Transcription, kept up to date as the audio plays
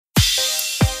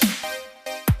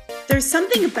There's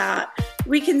something about,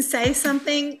 we can say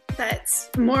something that's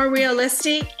more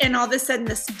realistic and all of a sudden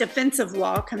this defensive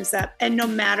wall comes up, and no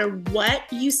matter what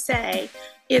you say,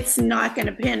 it's not going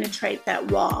to penetrate that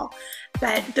wall.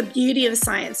 But the beauty of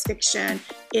science fiction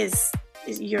is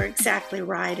you're exactly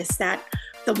right, is that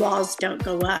the walls don't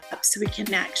go up, so we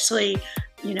can actually,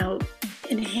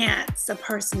 enhance a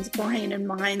person's brain and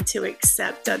mind to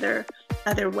accept other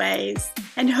ways.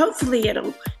 And hopefully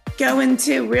it'll go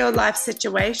into real life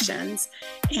situations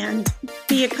and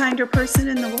be a kinder person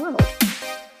in the world.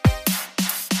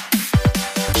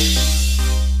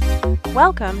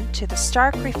 Welcome to the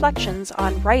Stark Reflections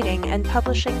on Writing and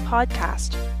Publishing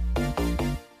podcast.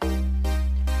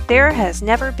 There has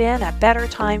never been a better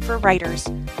time for writers.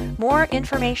 More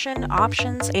information,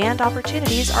 options, and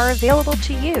opportunities are available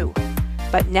to you,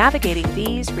 but navigating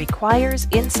these requires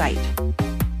insight.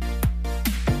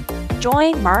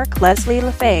 Join Mark Leslie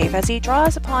Lefebvre as he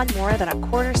draws upon more than a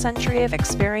quarter century of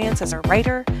experience as a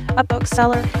writer, a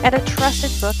bookseller, and a trusted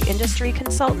book industry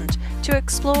consultant to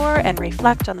explore and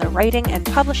reflect on the writing and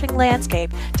publishing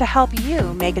landscape to help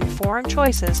you make informed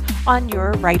choices on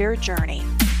your writer journey.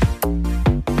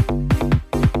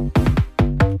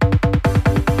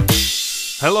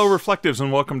 Hello, Reflectives,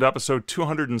 and welcome to episode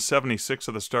 276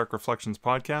 of the Stark Reflections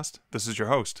podcast. This is your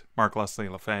host, Mark Leslie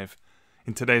Lefebvre.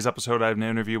 In today's episode, I have an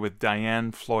interview with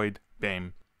Diann Floyd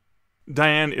Boehm.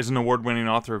 Diann is an award-winning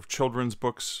author of children's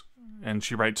books, and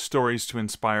she writes stories to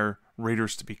inspire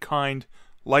readers to be kind,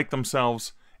 like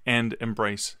themselves, and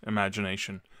embrace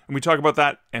imagination. And we talk about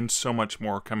that and so much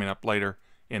more coming up later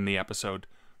in the episode.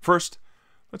 First,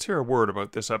 let's hear a word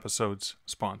about this episode's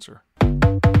sponsor.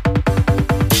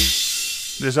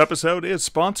 This episode is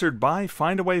sponsored by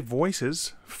Findaway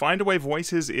Voices. Findaway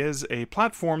Voices is a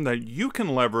platform that you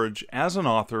can leverage as an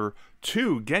author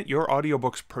to get your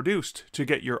audiobooks produced, to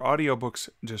get your audiobooks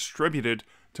distributed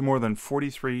to more than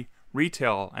 43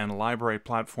 retail and library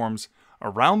platforms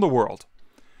around the world.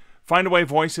 Findaway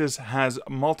Voices has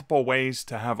multiple ways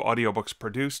to have audiobooks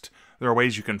produced. There are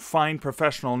ways you can find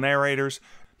professional narrators,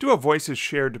 do a voices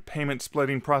shared payment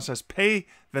splitting process, pay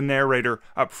the narrator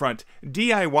up front,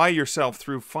 DIY yourself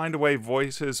through Findaway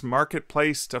Voices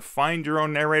Marketplace to find your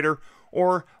own narrator,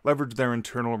 or leverage their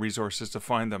internal resources to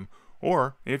find them.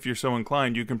 Or, if you're so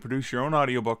inclined, you can produce your own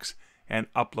audiobooks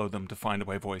and upload them to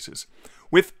Findaway Voices.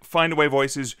 With Findaway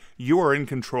Voices, you are in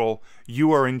control,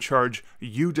 you are in charge,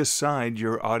 you decide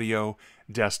your audio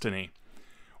destiny.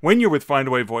 When you're with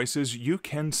Findaway Voices, you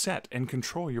can set and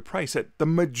control your price at the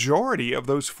majority of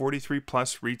those 43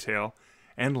 plus retail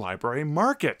and library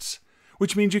markets,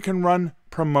 which means you can run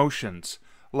promotions,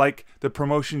 like the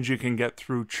promotions you can get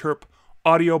through Chirp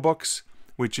Audiobooks,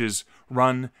 which is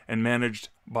run and managed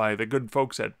by the good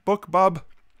folks at BookBub.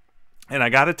 And I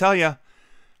gotta tell you,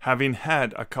 having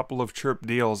had a couple of Chirp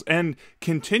deals and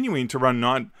continuing to run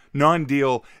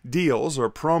non-deal deals or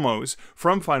promos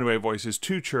from Findaway Voices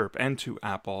to Chirp and to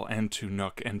Apple and to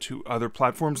Nook and to other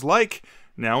platforms like,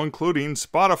 now including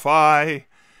Spotify,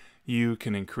 you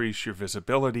can increase your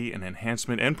visibility and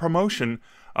enhancement and promotion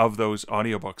of those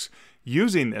audiobooks.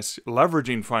 Using this,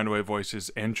 leveraging Findaway Voices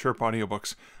and Chirp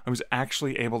audiobooks, I was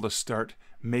actually able to start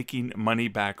making money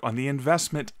back on the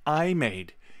investment I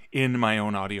made in my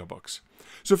own audiobooks.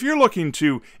 So if you're looking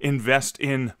to invest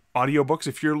in audiobooks,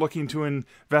 if you're looking to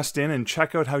invest in and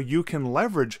check out how you can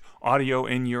leverage audio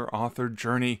in your author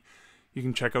journey, you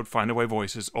can check out Findaway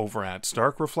Voices over at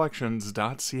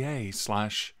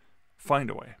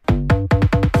starkreflections.ca/Findaway.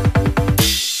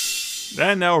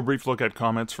 And now a brief look at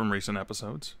comments from recent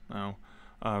episodes. Now,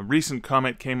 a recent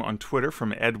comment came on Twitter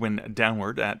from Edwin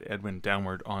Downward, at Edwin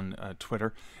Downward on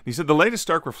Twitter. He said, the latest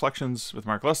Stark Reflections with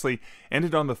Mark Leslie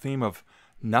ended on the theme of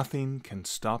Nothing Can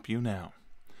Stop You Now.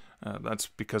 That's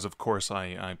because, of course,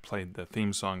 I played the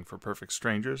theme song for Perfect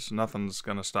Strangers. Nothing's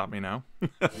gonna stop me now. My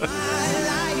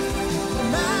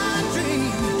life, my dream,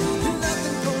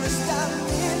 nothing gonna stop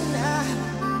me now.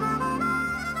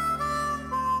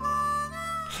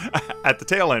 At the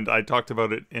tail end, I talked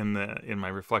about it in my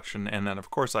reflection, and then, of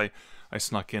course, I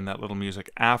snuck in that little music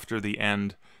after the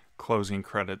end closing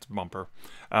credits bumper.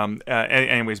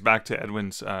 Anyways, back to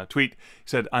Edwin's tweet. He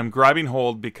said, I'm grabbing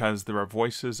hold because there are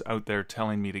voices out there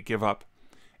telling me to give up,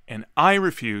 and I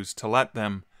refuse to let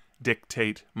them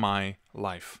dictate my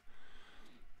life.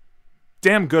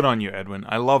 Damn good on you, Edwin.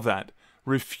 I love that.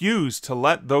 Refuse to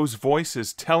let those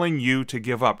voices telling you to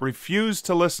give up. Refuse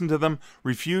to listen to them.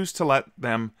 Refuse to let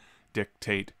them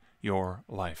dictate your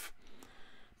life.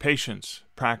 Patience,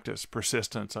 practice,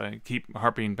 persistence. I keep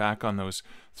harping back on those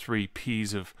 3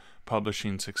 P's of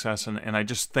publishing success, and I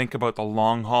just think about the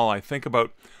long haul. I think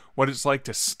about what it's like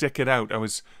to stick it out. I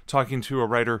was talking to a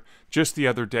writer just the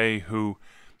other day who,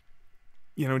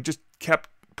 just kept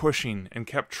pushing and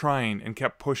kept trying and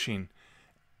kept pushing.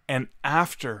 And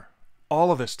after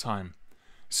all of this time,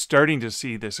 starting to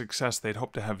see the success they'd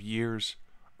hoped to have years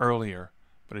earlier,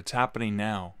 but it's happening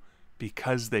now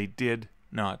because they did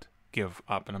not give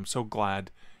up. And I'm so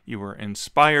glad you were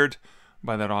inspired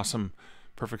by that awesome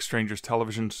Perfect Strangers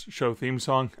television show theme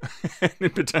song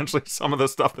and potentially some of the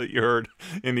stuff that you heard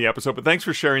in the episode. But thanks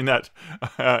for sharing that,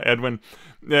 Edwin,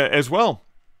 as well.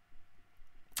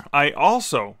 I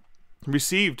also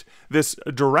received this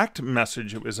direct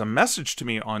message. It was a message to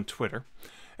me on Twitter,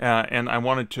 and I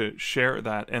wanted to share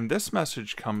that. And this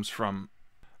message comes from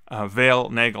Vale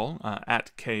Nagel,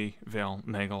 at K Vale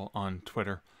Nagel on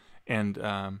Twitter. And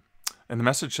the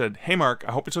message said, "Hey Mark,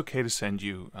 I hope it's okay to send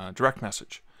you a direct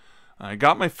message. I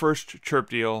got my first Chirp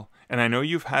deal, and I know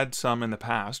you've had some in the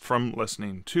past from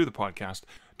listening to the podcast.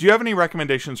 Do you have any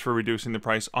recommendations for reducing the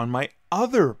price on my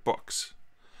other books?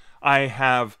 I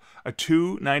have a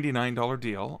 $2.99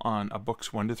 deal on a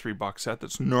Books 1 to 3 box set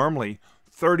that's normally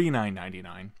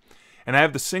 $39.99, and I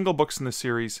have the single books in the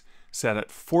series set at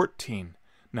 $14.99.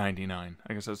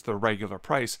 I guess that's the regular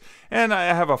price. And I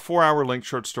have a 4-hour linked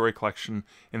short story collection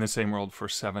in the same world for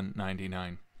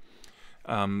 $7.99.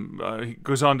 He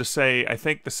goes on to say, I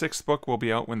think the 6th book will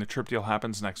be out when the Chirp deal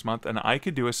happens next month, and I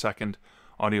could do a second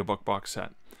audiobook box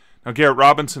set. Now, Garrett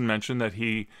Robinson mentioned that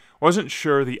he wasn't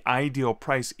sure the ideal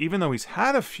price, even though he's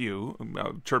had a few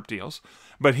Chirp deals,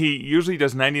 but he usually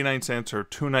does 99 cents or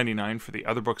 $2.99 for the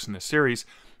other books in the series.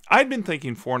 I'd been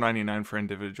thinking $4.99 for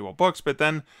individual books, but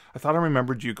then I thought I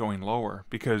remembered you going lower,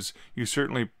 because you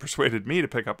certainly persuaded me to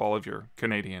pick up all of your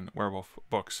Canadian werewolf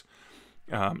books.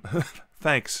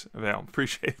 Thanks, Val.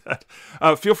 Appreciate that.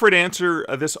 Feel free to answer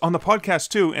this on the podcast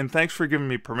too, and thanks for giving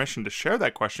me permission to share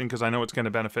that question, because I know it's going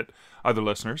to benefit other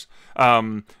listeners.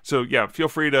 So yeah, feel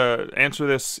free to answer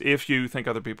this if you think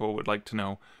other people would like to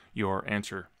know your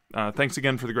answer. Thanks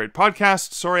again for the great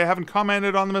podcast. Sorry I haven't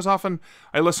commented on them as often.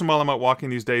 I listen while I'm out walking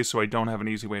these days, so I don't have an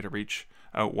easy way to reach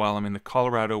out while I'm in the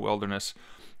Colorado wilderness.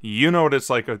 You know what it's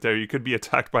like out there. You could be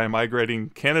attacked by a migrating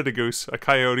Canada goose, a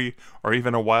coyote, or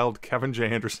even a wild Kevin J.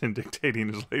 Anderson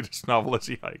dictating his latest novel as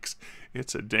he hikes.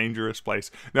 It's a dangerous place.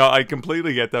 Now, I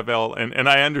completely get that, Val, and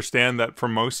I understand that for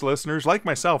most listeners, like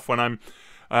myself, when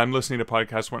I'm listening to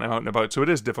podcasts when I'm out and about, so it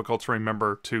is difficult to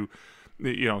remember to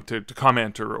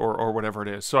comment or whatever it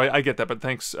is. So I get that, but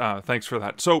thanks for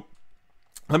that. So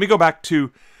let me go back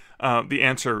to the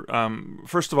answer.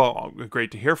 First of all, great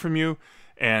to hear from you.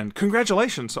 And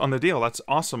congratulations on the deal. That's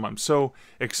awesome. I'm so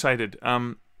excited.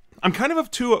 I'm kind of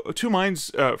two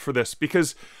minds for this,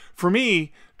 because for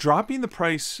me, dropping the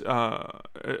price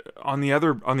on the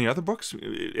other books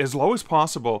as low as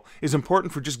possible is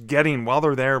important for just getting, while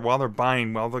they're there, while they're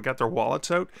buying, while they got their wallets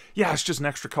out. Yeah, it's just an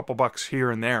extra couple bucks here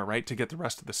and there, right, to get the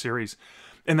rest of the series.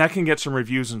 And that can get some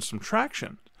reviews and some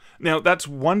traction. Now, that's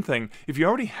one thing. If you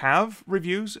already have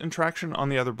reviews and traction on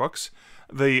the other books,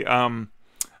 the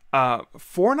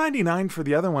 $4.99 for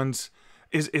the other ones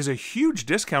is a huge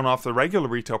discount off the regular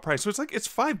retail price. So it's like, it's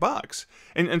 $5,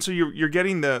 and so you're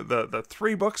getting the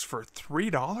 3 books for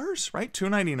 $3, right?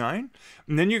 $2.99,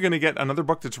 and then you're going to get another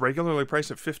book that's regularly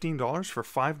priced at $15 for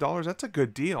 $5. That's a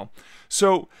good deal.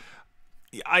 So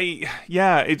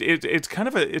it's kind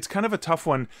of a tough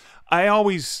one. I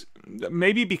always,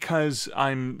 maybe because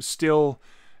I'm still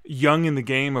young in the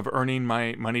game of earning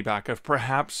my money back, I've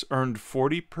perhaps earned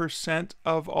 40%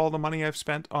 of all the money I've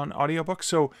spent on audiobooks.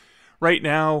 So right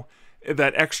now,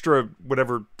 that extra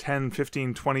whatever 10,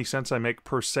 15, 20 cents I make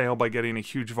per sale by getting a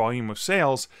huge volume of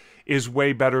sales is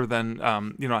way better than,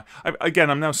 I'm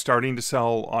now starting to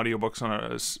sell audiobooks on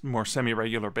a more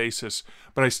semi-regular basis,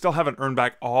 but I still haven't earned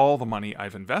back all the money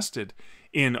I've invested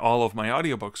in all of my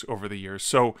audiobooks over the years.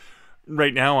 So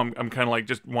right now, I'm kind of like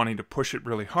just wanting to push it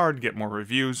really hard, get more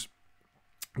reviews,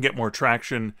 get more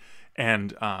traction,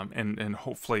 and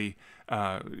hopefully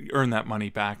earn that money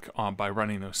back by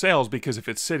running those sales. Because if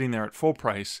it's sitting there at full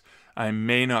price, I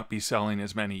may not be selling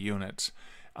as many units.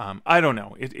 I don't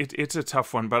know. It's a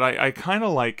tough one, but I kind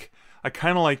of like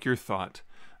your thought.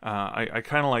 I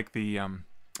kind of like the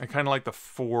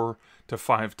 $4 to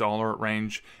 $5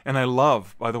 range, and I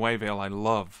love, by the way, Vale, I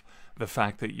love the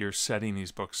fact that you're setting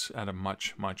these books at a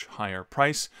much, much higher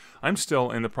price. I'm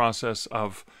still in the process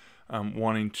of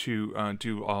wanting to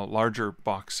do a larger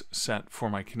box set for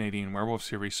my Canadian Werewolf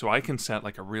series, so I can set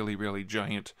like a really, really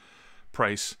giant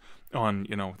price on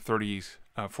 30,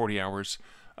 40 hours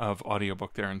of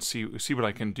audiobook there and see what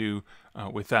I can do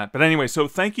with that. But anyway, so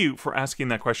thank you for asking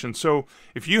that question. So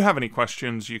if you have any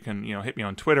questions, you can hit me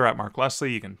on Twitter at Mark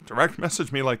Leslie. You can direct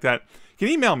message me like that. You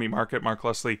can email me,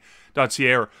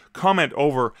 mark@markleslie.ca, or comment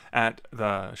over at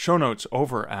the show notes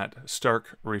over at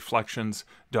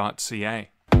starkreflections.ca.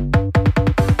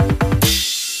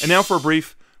 And now for a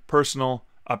brief personal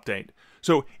update.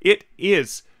 So it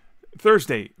is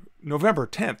Thursday, November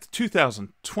 10th,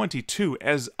 2022,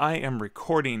 as I am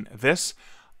recording this.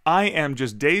 I am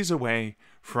just days away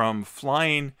from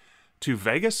flying to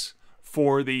Vegas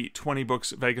for the 20 Books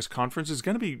Vegas conference. It's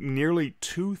going to be nearly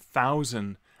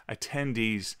 2,000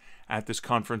 attendees at this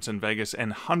conference in Vegas,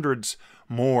 and hundreds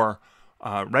more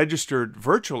registered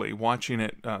virtually watching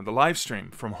it, the live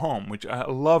stream from home, which I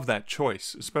love that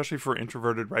choice, especially for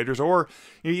introverted writers, or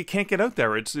you can't get out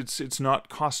there. It's not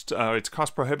cost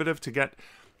prohibitive to get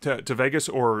to Vegas,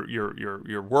 or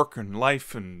your work and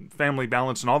life and family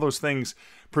balance and all those things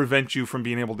prevent you from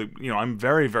being able to, I'm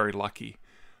very, very lucky.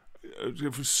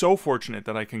 So fortunate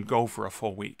that I can go for a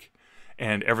full week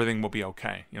and everything will be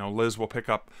okay. Liz will pick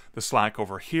up the slack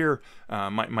over here.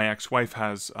 My ex-wife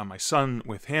has my son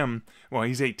with him. Well,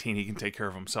 he's 18. He can take care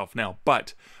of himself now,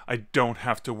 but I don't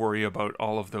have to worry about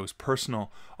all of those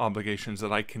personal obligations,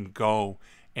 that I can go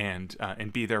and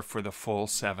be there for the full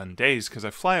 7 days, because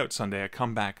I fly out Sunday, I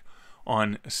come back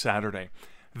on Saturday.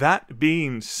 That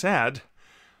being said,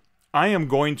 I am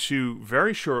going to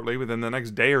very shortly, within the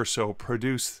next day or so,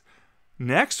 produce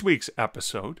next week's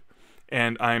episode,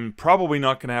 and I'm probably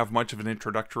not going to have much of an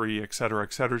introductory, etc.,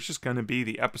 etc. It's just going to be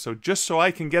the episode, just so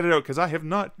I can get it out, because I have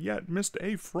not yet missed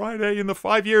a Friday in the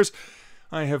 5 years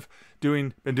I have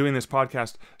been doing this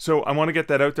podcast. So I want to get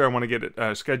that out there. I want to get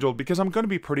it scheduled, because I'm going to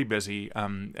be pretty busy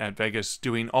at Vegas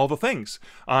doing all the things.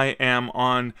 I am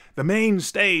on the main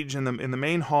stage in the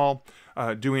main hall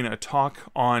doing a talk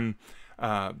on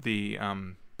the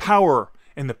power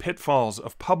and the pitfalls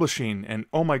of publishing. And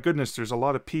oh my goodness, there's a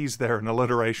lot of P's there in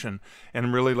alliteration, and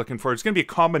I'm really looking forward. It's going to be a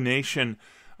combination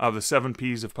of the 7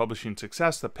 P's of publishing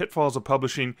success, the pitfalls of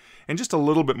publishing, and just a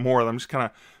little bit more. I'm just kind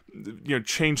of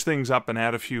change things up and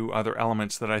add a few other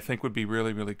elements that I think would be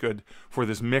really, really good for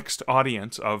this mixed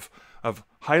audience of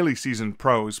highly seasoned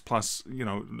pros plus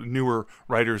newer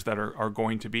writers that are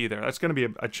going to be there. That's going to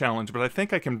be a challenge, but I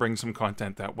think I can bring some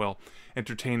content that will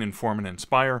entertain, inform, and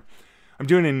inspire. I'm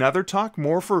doing another talk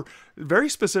very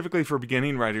specifically for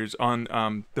beginning writers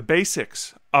on the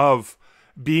basics of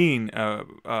being a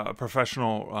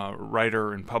professional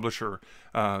writer and publisher,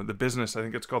 the business. I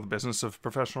think it's called the business of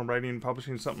professional writing and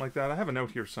publishing, something like that. I have a note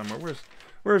here somewhere.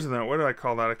 Where's the note? What do I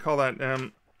call that? I call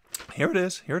that here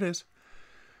it is.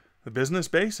 The business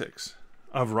basics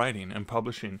of writing and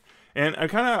publishing. And I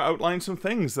kind of outlined some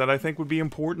things that I think would be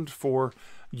important for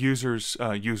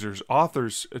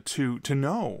authors to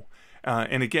know.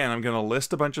 And again, I'm going to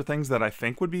list a bunch of things that I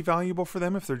think would be valuable for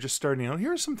them if they're just starting out.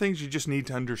 Here are some things you just need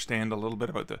to understand a little bit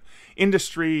about the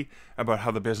industry, about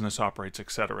how the business operates,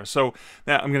 etc. So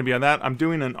I'm going to be on that. I'm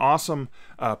doing an awesome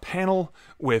panel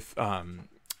with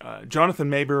Jonathan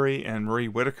Mayberry and Marie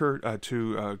Whitaker,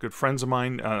 two good friends of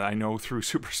mine I know through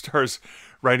Superstars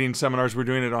writing seminars. We're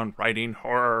doing it on writing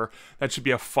horror. That should be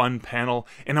a fun panel.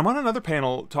 And I'm on another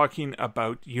panel talking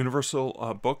about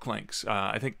universal book links.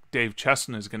 I think Dave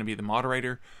Chesson is going to be the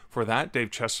moderator for that. Dave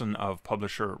Chesson of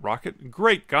publisher Rocket.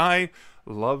 Great guy.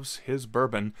 Loves his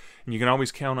bourbon. And you can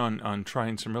always count on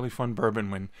trying some really fun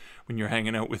bourbon when you're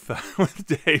hanging out with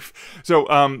Dave. So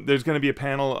there's going to be a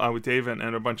panel with Dave and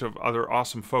a bunch of other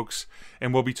awesome folks.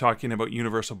 And we'll be talking about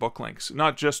universal book links.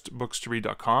 Not just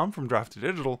bookstoread.com from Draft to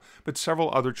Digital, but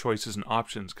several other choices and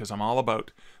options, because I'm all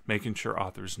about making sure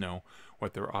authors know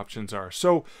what their options are.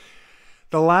 So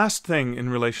the last thing in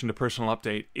relation to personal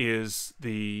update is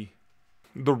the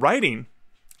writing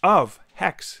of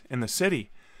Hex in the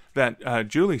City that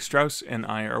Julie Strauss and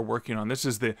I are working on. This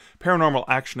is the Paranormal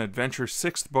Action Adventure,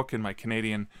 6th book in my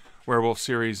Canadian werewolf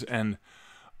series, and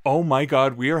oh my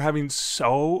god, we are having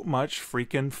so much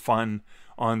freaking fun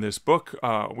on this book.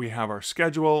 We have our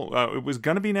schedule. It was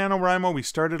going to be NaNoWriMo. We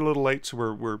started a little late, so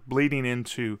we're bleeding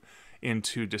into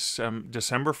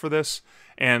December for this,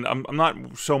 and I'm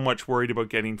not so much worried about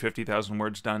getting 50,000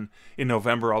 words done in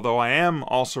November, although I am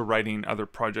also writing other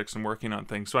projects and working on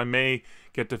things, so I may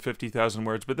get to 50,000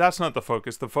 words, but that's not the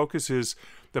focus. The focus is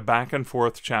the back and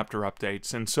forth chapter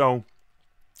updates. And so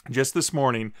just this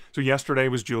morning, so yesterday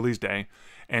was Julie's day,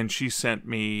 and she sent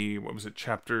me,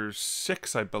 chapter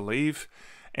 6, I believe,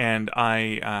 and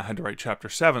I had to write chapter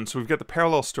 7. So we've got the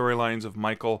parallel storylines of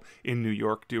Michael in New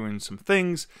York doing some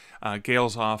things.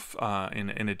 Gail's off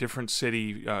in a different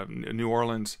city, New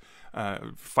Orleans,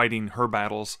 fighting her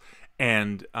battles.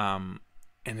 And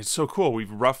And it's so cool.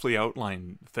 We've roughly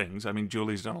outlined things. I mean,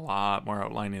 Julie's done a lot more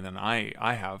outlining than I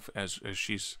have, as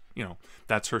she's,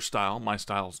 that's her style. My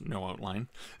style's no outline.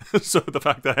 So the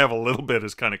fact that I have a little bit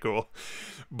is kind of cool.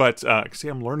 But, see,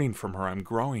 I'm learning from her. I'm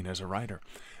growing as a writer.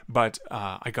 But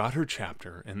I got her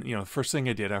chapter. And, the first thing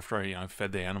I did after I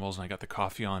fed the animals and I got the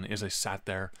coffee on is I sat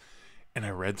there and I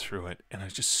read through it, and I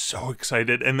was just so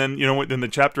excited. And then, then the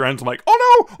chapter ends, I'm like,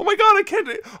 oh no, oh my God, I can't,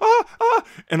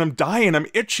 and I'm dying, I'm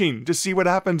itching to see what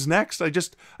happens next. I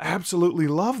absolutely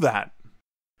love that.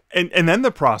 And then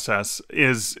the process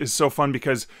is so fun,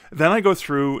 because then I go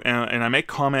through and I make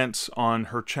comments on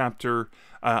her chapter.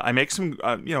 I make some,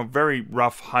 very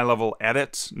rough, high-level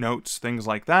edits, notes, things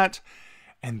like that.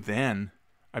 And then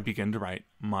I begin to write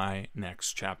my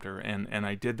next chapter. And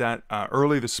I did that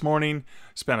early this morning,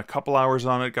 spent a couple hours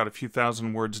on it, got a few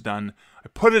thousand words done. I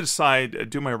put it aside,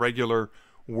 do my regular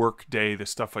work day, the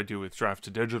stuff I do with Draft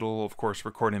to Digital, of course,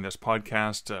 recording this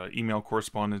podcast, email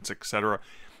correspondence, etc.,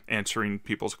 answering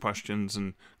people's questions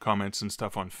and comments and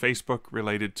stuff on Facebook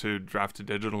related to Draft to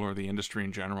Digital or the industry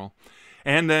in general.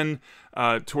 And then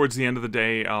towards the end of the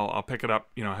day, I'll pick it up,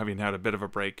 having had a bit of a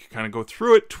break, kind of go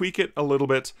through it, tweak it a little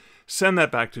bit, send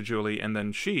that back to Julie, and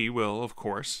then she will, of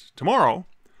course, tomorrow,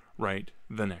 write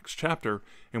the next chapter,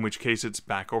 in which case it's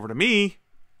back over to me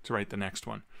to write the next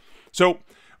one. So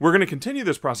we're going to continue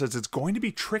this process. It's going to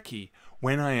be tricky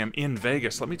when I am in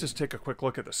Vegas. Let me just take a quick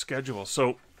look at the schedule.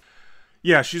 So,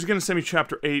 yeah, she's going to send me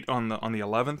chapter 8 on the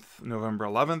 11th, November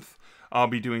 11th. I'll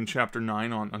be doing chapter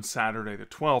 9 on Saturday the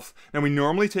 12th. Now, we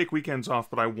normally take weekends off,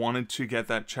 but I wanted to get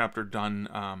that chapter done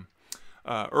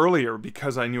earlier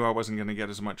because I knew I wasn't going to get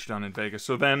as much done in Vegas.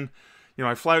 So then,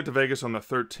 I fly out to Vegas on the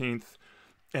 13th,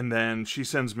 and then she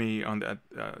sends me on the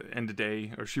end of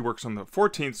day, or she works on the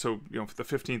 14th, so, for the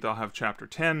 15th I'll have chapter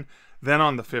 10. Then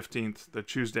on the 15th, the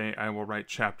Tuesday, I will write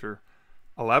chapter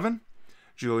 11.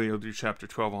 Julie will do chapter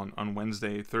 12 on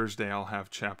Wednesday. Thursday, I'll have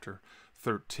chapter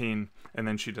 13, and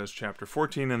then she does chapter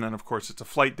 14, and then of course it's a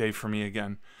flight day for me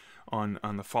again on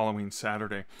the following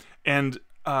Saturday. And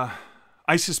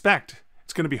I suspect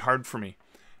it's going to be hard for me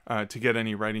to get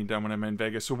any writing done when I'm in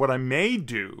Vegas. So what I may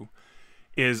do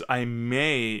is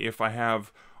if I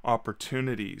have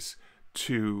opportunities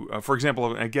to, for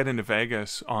example, I get into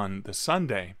Vegas on the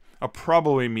Sunday, I'll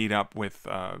probably meet up with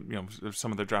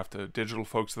some of the Draft to Digital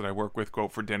folks that I work with, go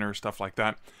out for dinner, stuff like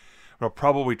that. But I'll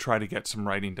probably try to get some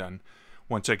writing done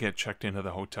once I get checked into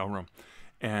the hotel room,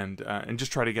 and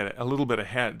just try to get a little bit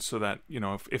ahead so that,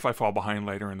 if I fall behind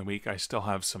later in the week, I still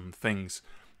have some things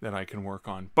that I can work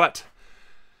on. But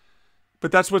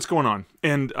that's what's going on.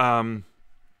 And I'm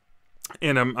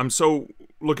so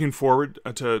looking forward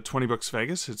to 20 Books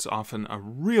Vegas. It's often a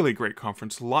really great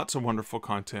conference, lots of wonderful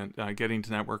content, getting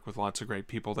to network with lots of great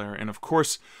people there. And of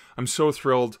course, I'm so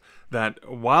thrilled that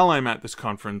while I'm at this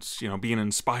conference, being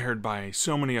inspired by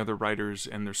so many other writers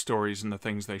and their stories and the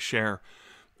things they share,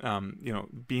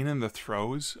 being in the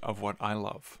throes of what I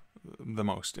love the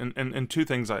most. And two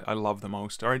things I love the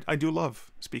most are I do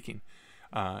love speaking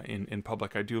in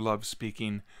public. I do love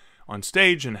speaking on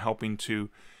stage and helping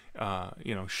to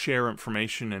share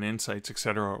information and insights,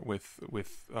 etc.,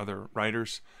 with other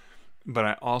writers. But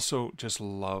I also just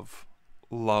love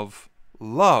when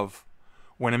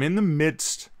I'm in the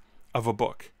midst of a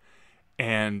book,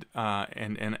 and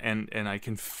I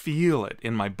can feel it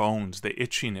in my bones, the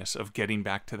itchiness of getting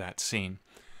back to that scene.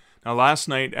 Now, last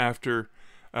night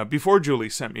before Julie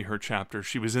sent me her chapter,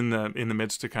 she was in the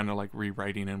midst of kind of like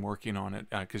rewriting and working on it,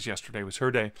 because yesterday was her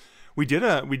day. We did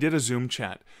a Zoom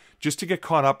chat just to get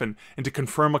caught up and to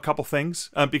confirm a couple things,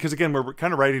 because again, we're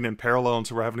kind of writing in parallel, and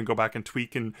so we're having to go back and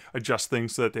tweak and adjust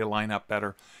things so that they line up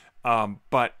better.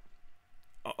 But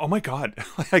oh my God,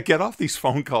 I get off these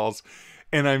phone calls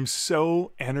and I'm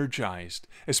so energized,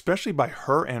 especially by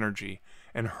her energy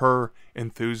and her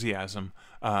enthusiasm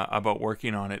about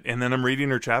working on it. And then I'm reading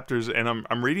her chapters, and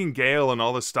I'm reading Gail and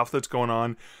all this stuff that's going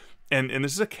on. And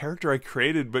this is a character I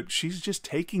created, but she's just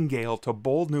taking Gail to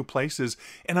bold new places.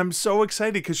 And I'm so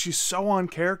excited because she's so on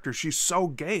character. She's so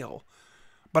Gail.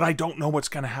 But I don't know what's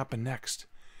going to happen next.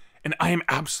 And I am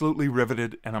absolutely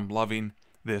riveted, and I'm loving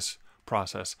this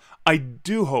process. I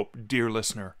do hope, dear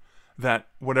listener, that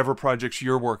whatever projects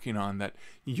you're working on, that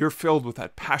you're filled with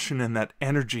that passion and that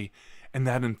energy and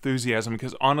that enthusiasm,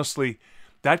 because honestly,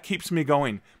 that keeps me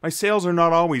going. My sales are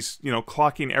not always,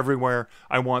 clocking everywhere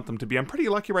I want them to be. I'm pretty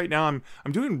lucky right now.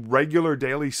 I'm doing regular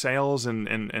daily sales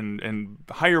and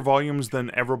higher volumes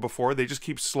than ever before. They just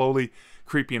keep slowly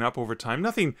creeping up over time.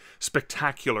 Nothing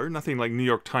spectacular, nothing like New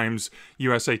York Times,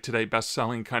 USA Today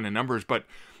best-selling kind of numbers, but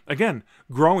again,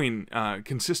 growing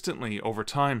consistently over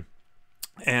time.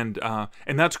 And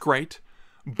that's great.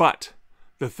 But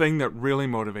the thing that really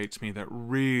motivates me, that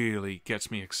really gets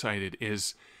me excited,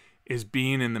 is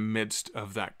being in the midst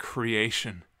of that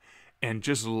creation and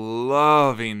just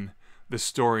loving the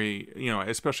story,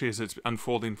 especially as it's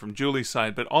unfolding from Julie's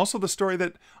side, but also the story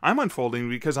that I'm unfolding,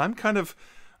 because I'm kind of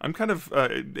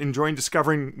enjoying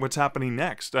discovering what's happening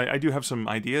next. I do have some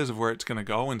ideas of where it's going to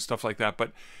go and stuff like that,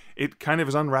 but it kind of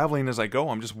is unraveling as I go.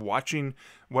 I'm just watching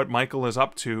what Michael is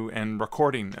up to and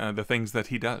recording the things that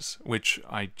he does, which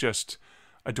I just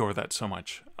adore that so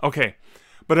much. Okay.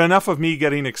 But enough of me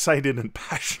getting excited and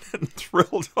passionate and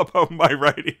thrilled about my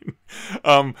writing.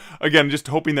 Again, just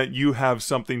hoping that you have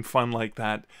something fun like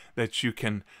that you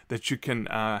can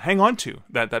hang on to,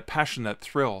 that passion, that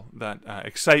thrill, that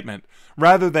excitement,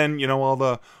 rather than all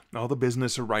the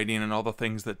business of writing and all the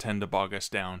things that tend to bog us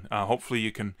down. Hopefully,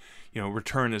 you can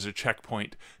return as a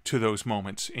checkpoint to those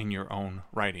moments in your own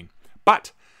writing.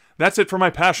 But that's it for my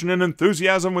passion and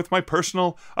enthusiasm with my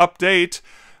personal update.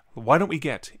 Why don't we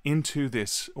get into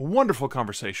this wonderful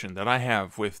conversation that I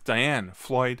have with Diann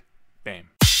Floyd Boehm.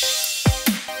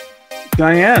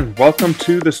 Diann, welcome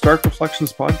to the Stark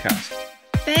Reflections podcast.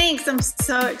 Thanks. I'm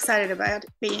so excited about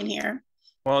being here.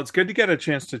 Well, it's good to get a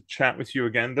chance to chat with you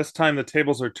again. This time the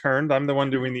tables are turned. I'm the one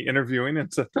doing the interviewing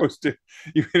as opposed to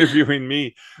you interviewing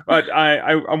me. But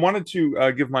I wanted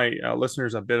to give my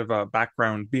listeners a bit of a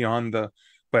background beyond the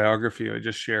biography I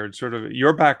just shared, sort of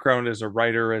your background as a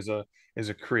writer, as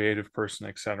a creative person,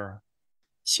 etc.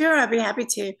 Sure, I'd be happy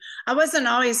to. I wasn't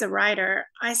always a writer.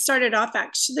 I started off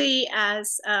actually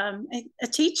as a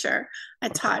teacher. I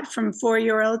taught from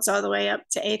 4-year-olds all the way up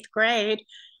to 8th grade.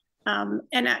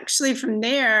 And actually from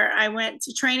there, I went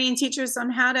to training teachers on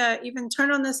how to even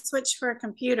turn on the switch for a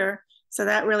computer. So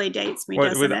that really dates me,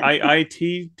 doesn't with it?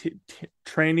 IT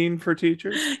training for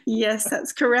teachers? Yes,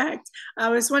 that's correct. I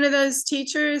was one of those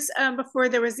teachers before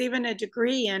there was even a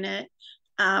degree in it,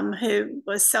 who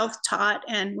was self-taught,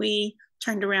 and we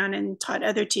turned around and taught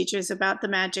other teachers about the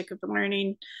magic of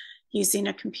learning using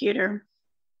a computer.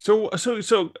 So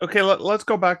okay, let's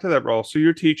go back to that role. So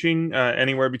you're teaching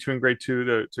anywhere between grade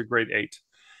 2 to grade 8,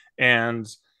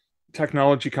 and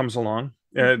technology comes along.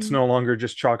 It's no longer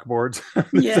just chalkboards.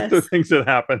 Yes. The things that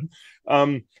happen.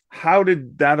 How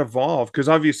did that evolve? Because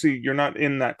obviously you're not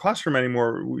in that classroom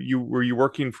anymore. Were you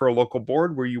working for a local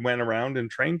board where you went around and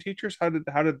trained teachers? How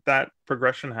did that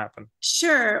progression happen?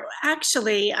 Sure.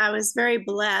 Actually, I was very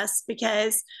blessed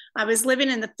because I was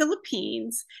living in the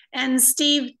Philippines, and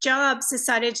Steve Jobs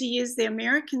decided to use the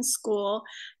American school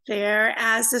there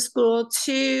as a school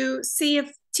to see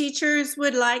if teachers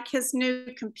would like his new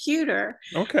computer.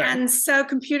 Okay. And so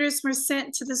computers were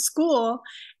sent to the school,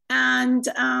 and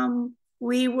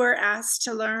we were asked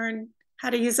to learn how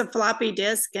to use a floppy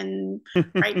disk and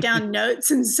write down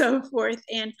notes and so forth.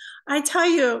 And I tell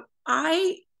you,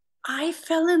 I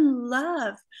fell in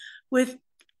love with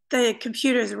the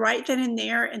computers right then and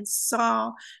there, and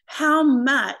saw how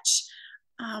much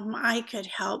I could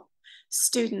help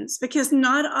students, because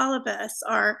not all of us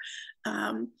are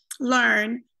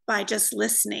learn by just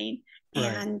listening. Right.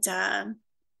 And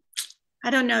I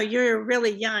don't know, you're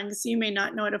really young, so you may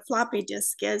not know what a floppy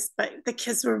disk is, but the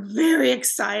kids were very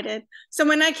excited. So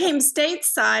when I came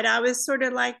stateside, I was sort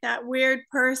of like that weird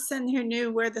person who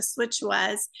knew where the switch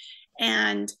was.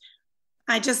 And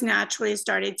I just naturally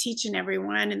started teaching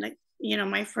everyone, and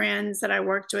my friends that I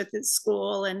worked with at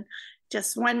school, and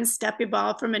just one step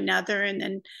evolved from another. And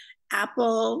then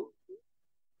Apple,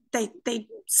 they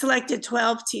selected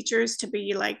 12 teachers to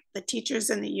be like the teachers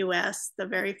in the US, the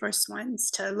very first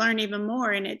ones to learn even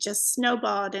more. And it just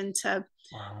snowballed into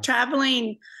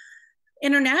traveling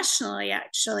internationally,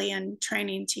 actually, and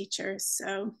training teachers.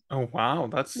 So oh wow,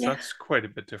 that's quite a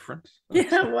bit different.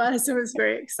 Yeah, it was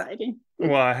very exciting.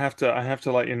 Well, I have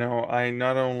to let you know, I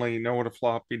not only know what a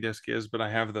floppy disk is, but I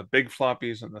have the big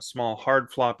floppies and the small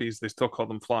hard floppies. They still call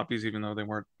them floppies even though they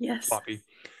weren't floppy.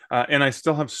 And I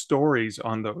still have stories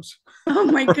on those. Oh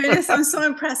my goodness, I'm so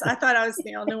impressed. I thought I was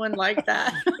the only one like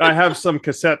that. I have some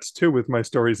cassettes too with my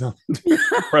stories on.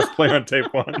 Press play on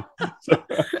tape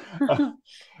 1.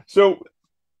 So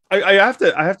I have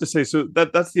to say, so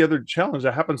that's the other challenge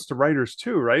that happens to writers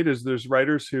too, right? Is there's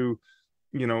writers who,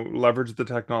 leverage the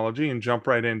technology and jump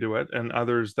right into it, and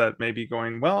others that may be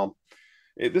going, well,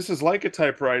 this is like a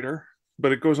typewriter,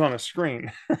 but it goes on a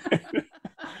screen.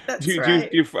 That's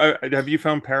right. Have you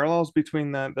found parallels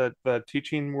between the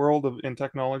teaching world in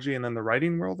technology and then the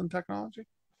writing world in technology?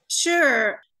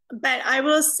 Sure, but I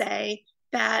will say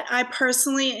that I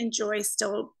personally enjoy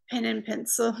still pen and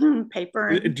pencil, paper.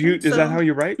 And is that how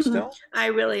you write still? I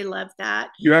really love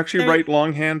that. You actually write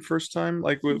longhand first time,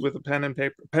 like with a pen and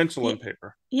paper, pencil and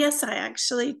paper? Yes, I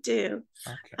actually do.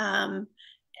 Okay.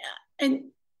 and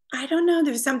I don't know,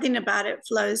 there's something about it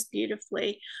flows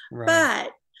beautifully. Right.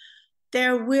 But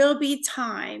there will be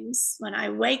times when I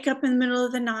wake up in the middle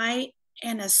of the night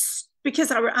and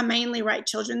because I mainly write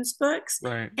children's books,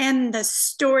 Right. and the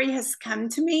story has come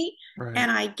to me, Right. and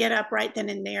I get up right then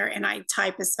and there and I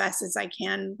type as fast as I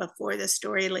can before the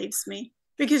story leaves me,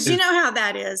 because you know how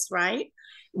that is, right?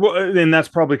 Well, and that's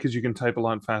probably because you can type a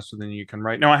lot faster than you can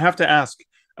write. Now, I have to ask,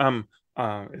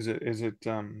 is it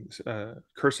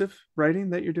cursive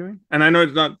writing that you're doing? And I know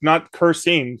it's not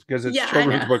cursing because it's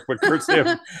children's book, but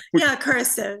cursive. Yeah,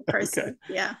 cursive. Okay.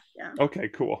 Yeah. Okay,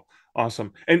 cool.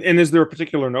 Awesome. And is there a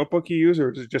particular notebook you use,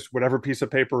 or is it just whatever piece of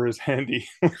paper is handy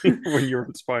when you're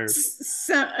inspired?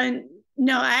 So,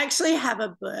 no, I actually have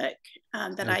a book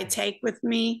that I take with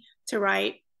me to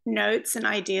write notes and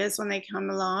ideas when they come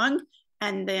along.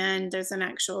 And then there's an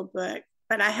actual book,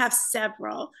 but I have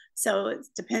several. So it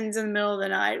depends in the middle of the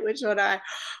night which one I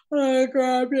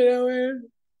grab, and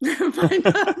find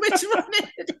out which one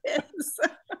it is.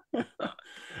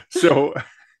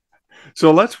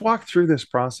 So let's walk through this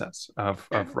process of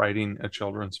writing a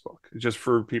children's book, just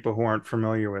for people who aren't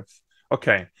familiar with.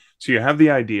 Okay, so you have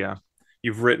the idea,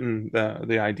 you've written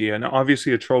the idea. Now,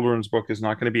 obviously, a children's book is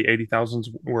not going to be 80,000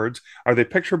 words. Are they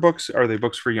picture books? Are they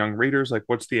books for young readers? Like,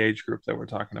 what's the age group that we're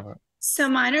talking about? So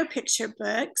mine are picture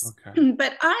books. Okay.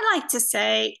 But I like to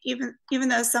say, even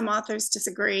though some authors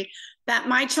disagree, that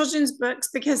my children's books,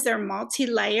 because they're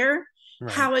multi-layer,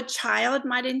 Right. how a child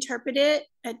might interpret it,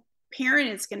 a parent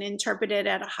is going to interpret it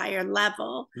at a higher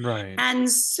level. Right. And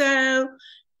so,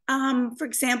 for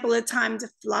example, A Time to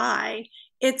Fly,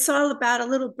 it's all about a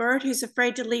little bird who's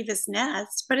afraid to leave his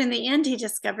nest, but in the end, he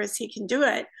discovers he can do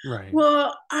it. Right.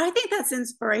 Well, I think that's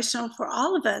inspirational for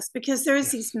all of us, because there's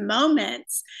these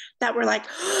moments that we're like,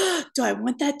 oh, do I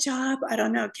want that job? I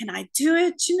don't know. Can I do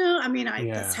it? I mean,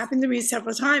 that's happened to me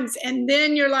several times. And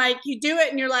then you're like, you do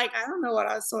it and you're like, I don't know what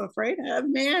I was so afraid of,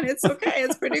 man. It's okay.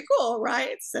 It's pretty cool.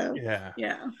 Right. So, yeah.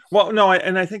 Well, no,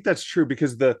 I think that's true,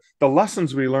 because the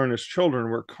lessons we learn as children,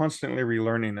 we're constantly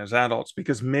relearning as adults,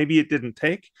 because maybe it didn't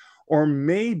take, or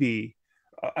maybe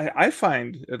I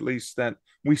find, at least, that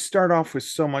we start off with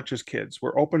so much as kids.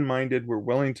 We're open-minded, we're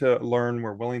willing to learn,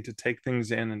 we're willing to take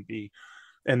things in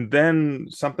and then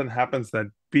something happens that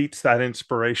beats that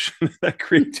inspiration, that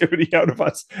creativity out of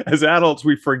us. As adults,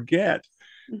 we forget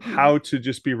how to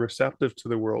just be receptive to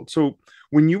the world. So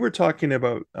when you were talking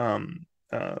about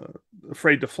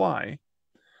Afraid to Fly,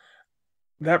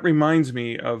 that reminds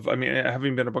me of, I mean,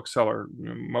 having been a bookseller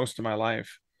most of my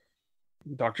life,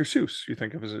 Dr. Seuss, you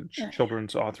think of as a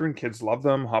children's author, and kids love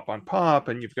them, Hop on Pop,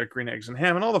 and you've got Green Eggs and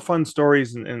Ham and all the fun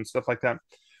stories and stuff like that.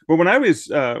 But when I was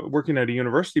working at a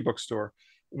university bookstore,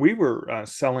 we were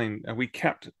selling, we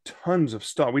kept tons of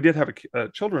stock. We did have a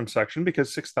children's section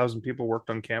because 6,000 people worked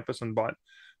on campus and bought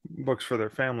books for their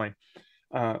family.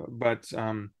 But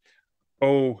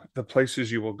The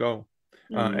Places You Will Go,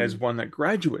 as one that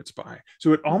graduates by.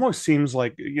 So it almost seems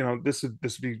like, this would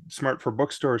be smart for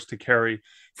bookstores to carry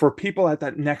for people at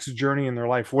that next journey in their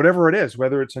life, whatever it is,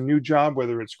 whether it's a new job,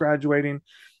 whether it's graduating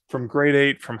from grade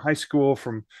 8, from high school,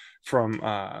 from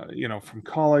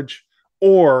college,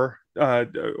 or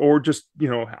just,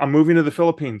 I'm moving to the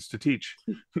Philippines to teach.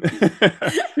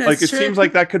 Like, it seems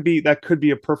like that could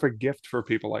be a perfect gift for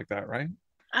people like that, right?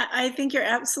 I think you're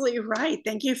absolutely right.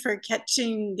 Thank you for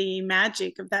catching the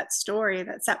magic of that story.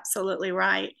 That's absolutely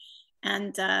right.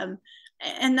 And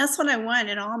that's what I want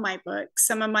in all my books.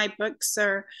 Some of my books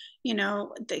are,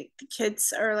 the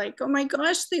kids are like, oh my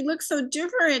gosh, they look so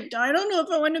different. I don't know if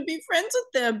I want to be friends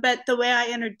with them. But the way I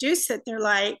introduce it, they're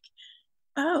like,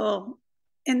 oh,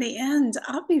 in the end,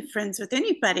 I'll be friends with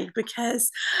anybody because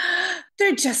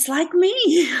they're just like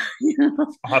me.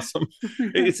 Awesome.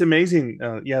 It's amazing.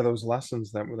 Those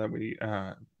lessons that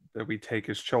we take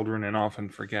as children and often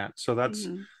forget. So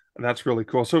that's really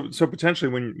cool. So potentially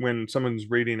when someone's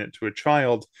reading it to a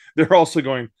child, they're also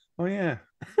going, oh yeah.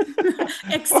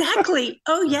 Exactly.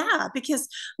 Oh yeah. Because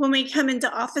when we come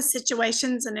into office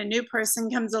situations and a new person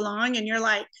comes along and you're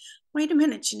like, wait a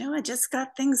minute, I just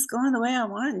got things going the way I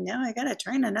want. Now I got to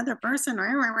train another person.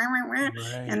 Right.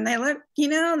 And they look,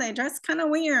 they dress kind of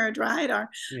weird, right? Or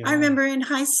I remember in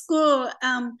high school,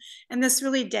 and this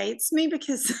really dates me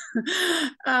because,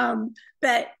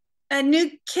 but a new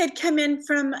kid came in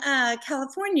from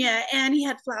California and he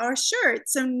had flower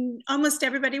shirts, and almost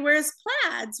everybody wears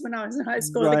plaids when I was in high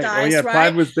school. Right. The guys, right?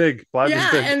 Plaid was big. Was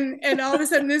big. And all of a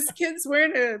sudden this kid's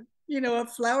wearing a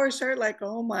flower shirt, like,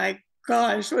 oh my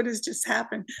gosh, what has just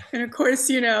happened? And of course,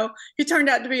 he turned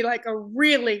out to be like a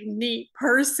really neat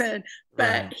person,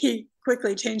 but he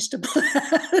quickly changed to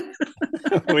plaid.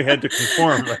 We had to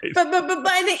conform, right? But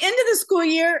by the end of the school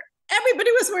year,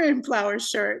 everybody was wearing flower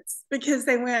shirts because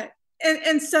they went.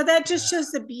 And so that just shows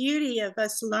the beauty of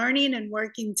us learning and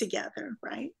working together,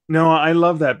 right? No, I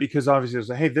love that, because obviously it's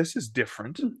like, hey, this is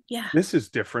different. Yeah. This is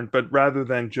different. But rather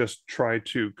than just try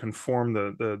to conform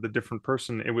the different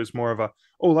person, it was more of a,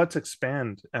 oh, let's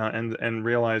expand and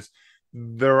realize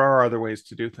there are other ways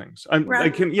to do things. I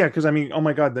Right. can, yeah, because I mean, oh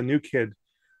my God, the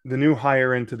new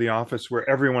hire into the office where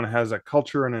everyone has a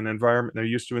culture and an environment they're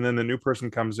used to, and then the new person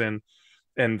comes in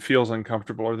and feels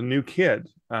uncomfortable, or the new kid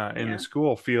in Yeah. the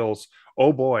school feels,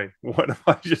 oh boy, what have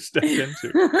I just stepped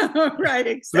into? Right,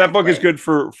 exactly. So that book is good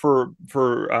for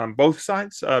both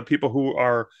sides, people who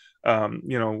are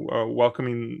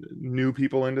welcoming new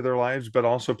people into their lives, but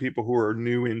also people who are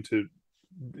new into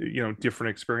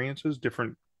different experiences,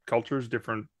 different cultures,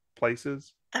 different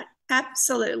places.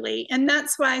 Absolutely. And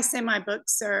that's why I say my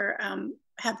books are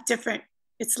have different,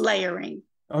 it's layering.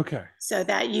 Okay. So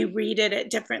that you read it at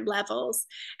different levels.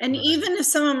 And Right. even if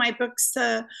some of my books,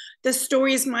 the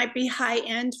stories might be high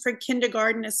end for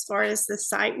kindergarten as far as the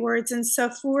sight words and so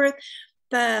forth,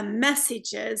 the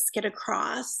messages get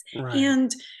across. Right.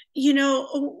 And,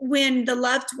 when the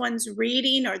loved one's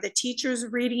reading or the teacher's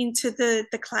reading to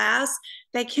the class,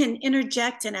 they can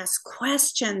interject and ask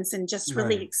questions and just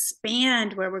really Right.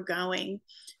 expand where we're going.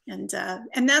 And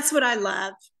that's what I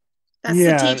love. That's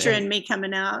Yeah, the teacher and in me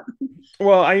coming out.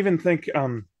 well, I even think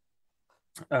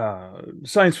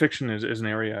science fiction is an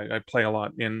area I play a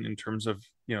lot in terms of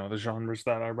the genres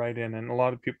that I write in, and a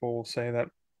lot of people will say that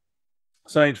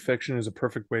science fiction is a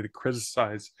perfect way to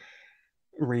criticize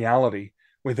reality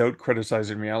without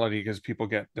criticizing reality, because people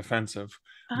get defensive.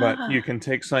 But you can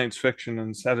take science fiction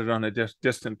and set it on a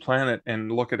distant planet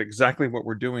and look at exactly what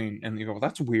we're doing, and you go, well,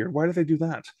 that's weird, why do they do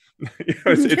that?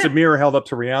 It's a mirror held up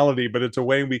to reality, but it's a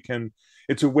way we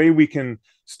can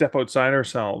step outside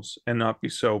ourselves and not be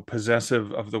so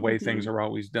possessive of the way things are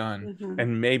always done,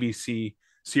 and maybe see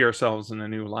ourselves in a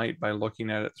new light by looking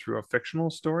at it through a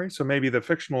fictional story. So maybe the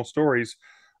fictional stories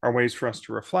are ways for us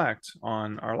to reflect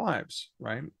on our lives,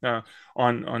 right?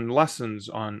 On lessons,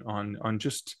 on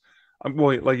just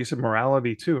well, like you said,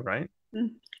 morality too, right?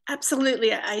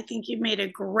 Absolutely. I think you made a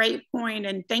great point,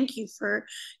 and thank you for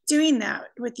doing that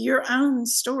with your own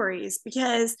stories,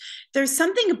 because there's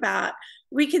something about,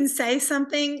 we can say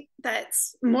something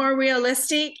that's more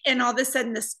realistic and all of a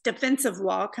sudden this defensive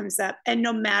wall comes up, and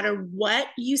no matter what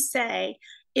you say,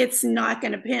 it's not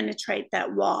going to penetrate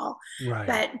that wall. Right.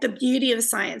 But the beauty of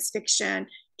science fiction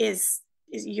is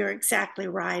you're exactly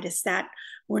right, is that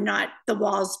the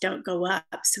walls don't go up,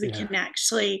 so we can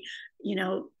actually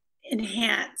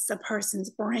enhance a person's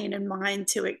brain and mind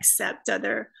to accept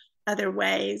other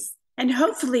ways, and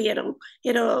hopefully it'll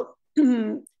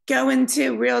go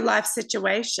into real life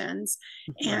situations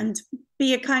and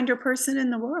be a kinder person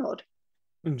in the world.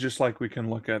 And just like we can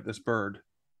look at this bird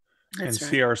and That's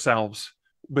right. see ourselves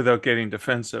without getting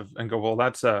defensive and go, well,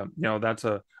 that's a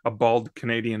bald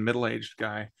Canadian middle-aged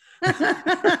guy.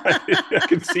 I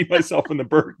can see myself in the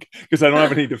bird because I don't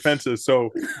have any defenses, so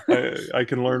I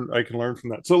can learn from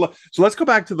that. So let's go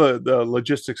back to the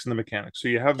logistics and the mechanics. So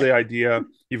you have the idea,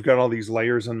 you've got all these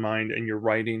layers in mind, and you're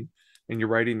writing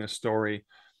this story.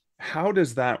 How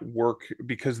does that work?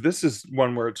 Because this is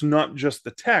one where it's not just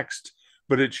the text,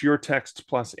 but it's your text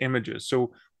plus images.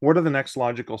 So what are the next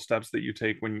logical steps that you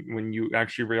take when you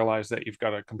actually realize that you've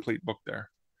got a complete book there?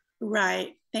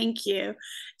 Right. Thank you.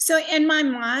 So in my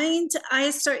mind,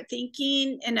 I start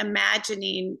thinking and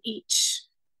imagining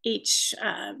each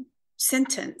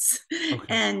sentence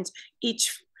and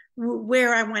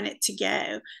where I want it to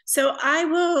go. So I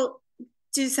will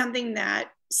do something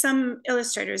that some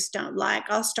illustrators don't like.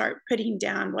 I'll start putting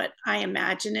down what I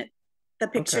imagine the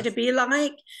picture to be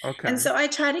like. And so I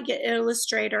try to get an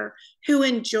illustrator who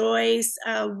enjoys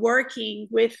working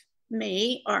with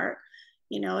me, or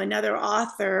another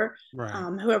author,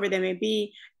 whoever they may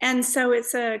be. And so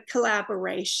it's a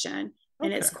collaboration,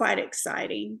 and it's quite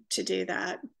exciting to do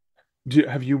that.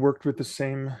 Have you worked with the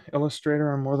same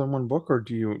illustrator on more than one book, or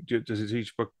does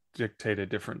each book dictate a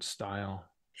different style?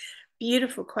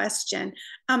 Beautiful question.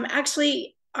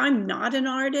 Actually, I'm not an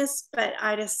artist, but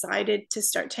I decided to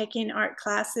start taking art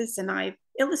classes, and I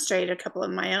illustrated a couple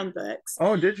of my own books.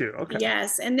 Oh, did you? Okay.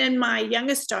 Yes. And then my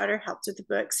youngest daughter helped with the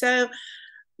book. So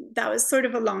that was sort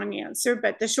of a long answer,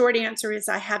 but the short answer is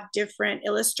I have different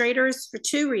illustrators for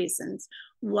two reasons.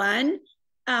 One,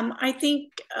 I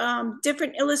think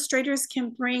different illustrators can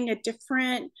bring a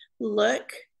different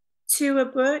look to a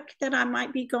book that I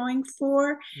might be going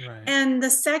for. Right. And the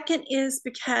second is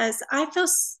because I feel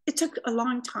it took a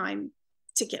long time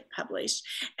to get published.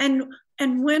 And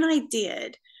when I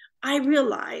did, I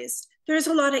realized there's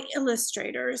a lot of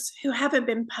illustrators who haven't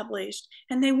been published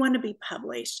and they want to be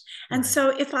published. And Right. so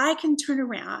if I can turn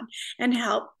around and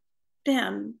help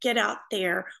them get out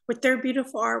there with their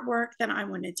beautiful artwork, then I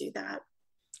want to do that.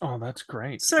 Oh, that's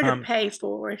great. Sort of pay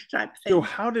forward type So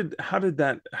thing. how did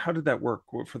that work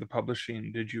for the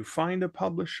publishing? Did you find a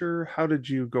publisher? How did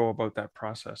you go about that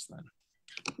process then?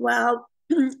 Well,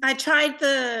 I tried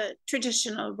the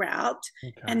traditional route,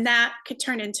 Okay. and that could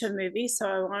turn into a movie. So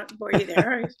I won't bore you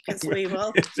there because we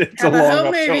will It's have a long whole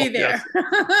uphill, movie there.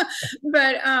 yes.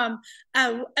 But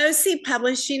OC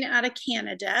Publishing out of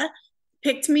Canada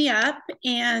picked me up,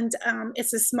 and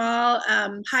it's a small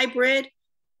hybrid.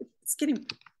 It's getting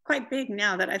quite big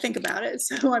now that I think about it,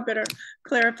 so I better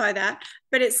clarify that.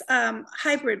 But it's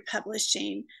hybrid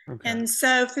publishing. Okay. And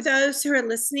so for those who are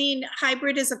listening,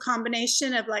 hybrid is a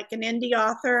combination of like an indie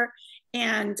author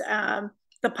and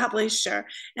the publisher.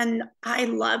 And I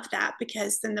love that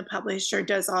because then the publisher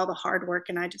does all the hard work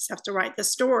and I just have to write the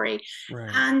story.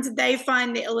 Right. And they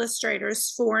find the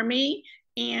illustrators for me.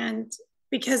 And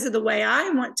because of the way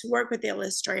I want to work with the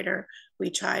illustrator, we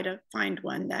try to find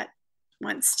one that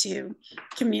wants to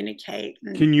communicate.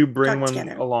 Can you bring one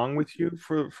together. along with you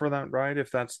for that ride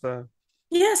if that's the...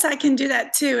 Yes, I can do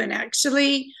that too. And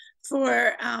actually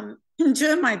for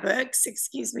two of my books,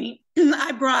 excuse me,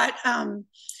 I brought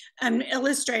an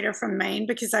illustrator from Maine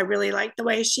because I really like the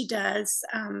way she does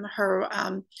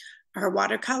her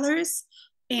watercolors.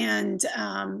 And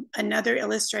another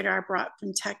illustrator I brought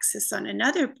from Texas on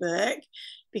another book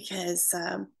because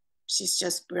she's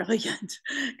just brilliant.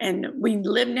 And we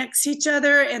live next to each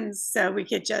other. And so we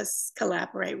could just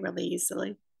collaborate really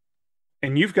easily.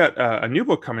 And you've got a new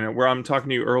book coming out where I'm talking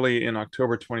to you early in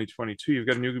October 2022. You've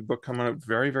got a new book coming out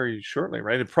very, very shortly,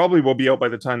 right? It probably will be out by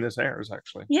the time this airs,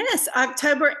 actually. Yes,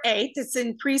 October 8th. It's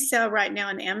in pre-sale right now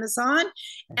on Amazon. Okay.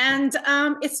 And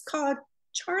it's called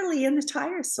Charlie and the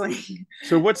Tire Swing.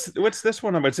 So what's this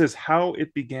one about? It says How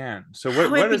It Began. So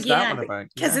what is that one about?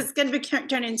 Because it's going to be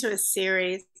turned into a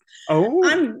series. Oh,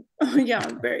 I'm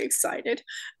very excited.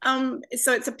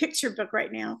 So it's a picture book right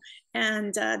now,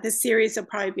 and the series will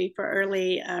probably be for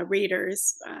early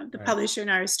readers. The Right. publisher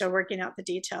and I are still working out the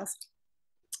details.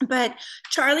 But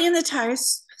Charlie and the Tire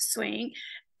Swing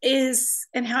is,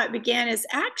 and how it began is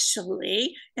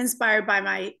actually inspired by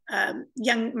my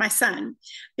son,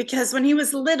 because when he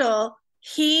was little,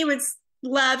 he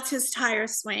loved his tire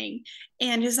swing,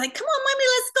 and he was like, "Come on, mommy,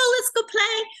 let's go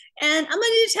play, and I'm going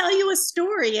to tell you a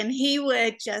story." And he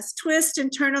would just twist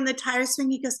and turn on the tire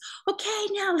swing. He goes, "Okay,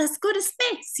 now let's go to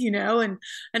space," and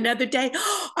another day,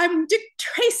 "Oh, I'm Dick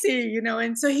Tracy,"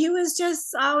 and so he was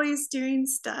just always doing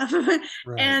stuff. right.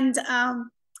 And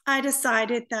I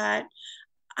decided that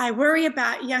I worry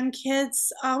about young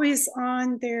kids always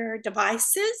on their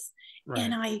devices. Right.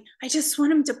 And I just want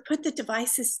them to put the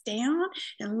devices down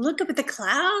and look up at the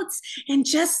clouds and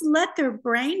just let their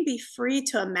brain be free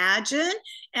to imagine.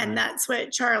 And Right. that's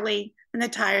what Charlie and the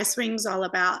Tire Swing's all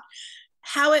about.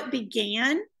 How it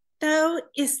began, though,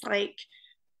 is like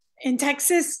in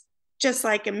Texas, just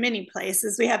like in many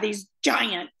places, we have these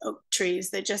giant oak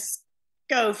trees that just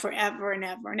go forever and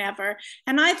ever and ever.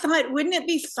 And I thought, wouldn't it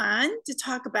be fun to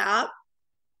talk about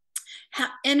how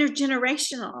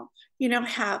intergenerational,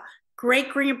 how great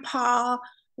grandpa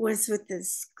was with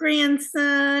his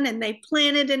grandson and they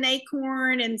planted an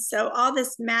acorn. And so all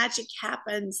this magic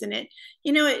happens. And it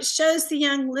shows the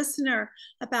young listener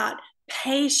about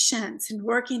patience and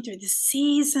working through the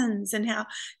seasons and how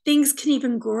things can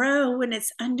even grow when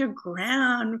it's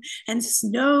underground and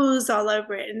snows all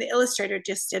over it. And the illustrator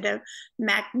just did a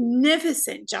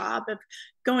magnificent job of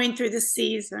going through the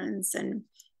seasons. And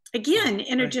again,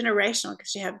 intergenerational,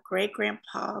 because you have great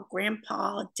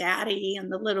grandpa, daddy, and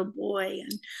the little boy,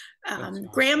 and awesome.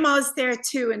 Grandma's there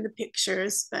too in the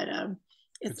pictures. But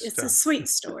it's a sweet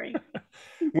story.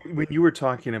 When you were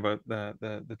talking about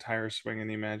the tire swing and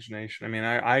the imagination, I mean,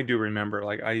 I do remember,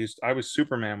 like I was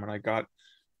Superman when I got,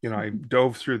 I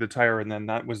dove through the tire, and then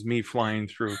that was me flying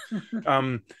through.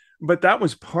 But that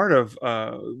was part of,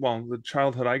 the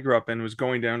childhood I grew up in was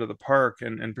going down to the park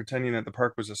and pretending that the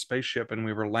park was a spaceship and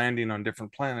we were landing on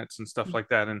different planets and stuff like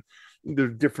that. And the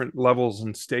different levels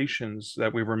and stations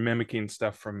that we were mimicking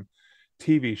stuff from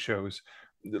TV shows.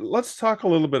 Let's talk a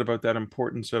little bit about that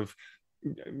importance of,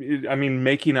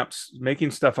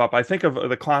 making stuff up. I think of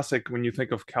the classic when you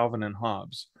think of Calvin and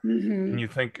Hobbes, and you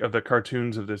think of the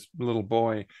cartoons of this little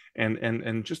boy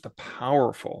and just a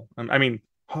powerful,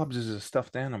 Hobbes is a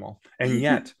stuffed animal, and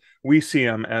yet we see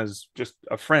him as just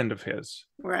a friend of his,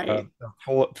 right? A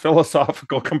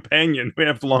philosophical companion we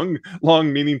have long,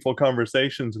 meaningful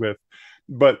conversations with.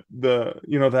 But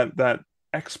that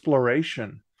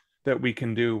exploration that we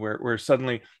can do where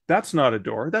suddenly that's not a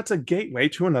door, that's a gateway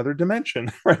to another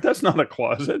dimension, right? That's not a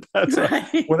closet, that's a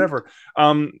Right. whatever.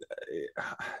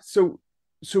 So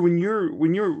when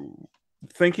you're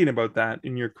thinking about that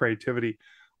in your creativity,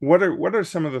 what are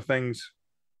some of the things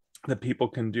that people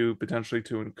can do potentially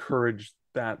to encourage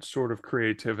that sort of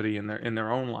creativity in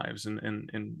their own lives,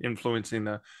 and influencing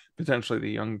potentially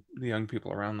the young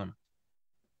people around them?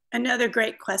 Another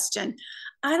great question.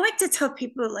 I like to tell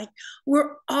people, like,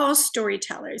 we're all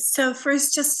storytellers. So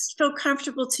first, just feel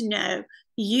comfortable to know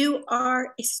you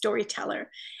are a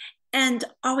storyteller, and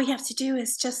all we have to do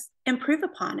is just improve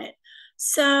upon it.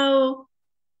 So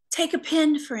take a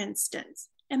pen, for instance,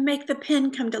 and make the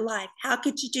pen come to life. How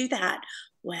could you do that?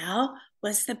 Well,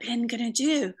 what's the pen going to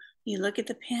do? You look at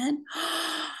the pen.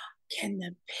 Can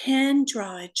the pen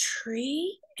draw a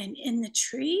tree? And in the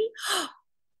tree,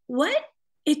 what?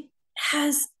 It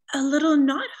has a little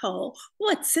knot hole.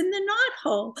 What's in the knot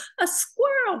hole? A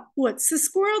squirrel. What's the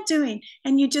squirrel doing?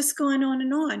 And you just going on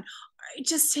and on. Or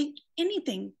just take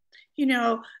anything.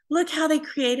 Look how they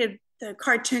created the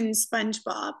cartoon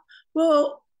SpongeBob.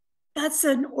 Well, that's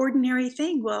an ordinary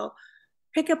thing. Well,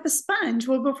 pick up a sponge.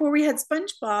 Well, before we had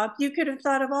SpongeBob, you could have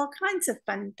thought of all kinds of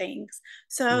fun things.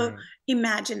 So Right.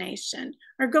 imagination,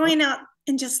 or going out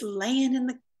and just laying in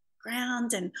the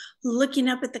ground and looking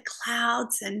up at the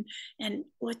clouds, and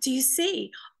what do you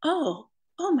see? Oh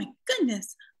my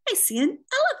goodness, I see an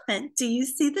elephant. Do you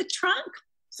see the trunk?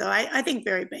 So I think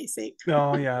very basic.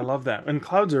 Oh yeah, I love that. And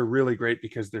clouds are really great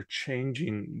because they're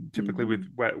changing typically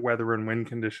with Mhm. weather and wind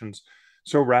conditions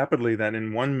so rapidly that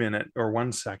in 1 minute or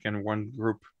 1 second, one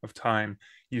group of time,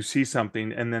 you see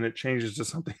something and then it changes to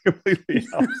something completely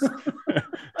else.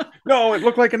 No, it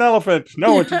looked like an elephant.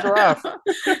 No, it's a giraffe.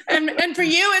 Yeah. And for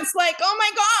you, it's like, oh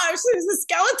my gosh, there's a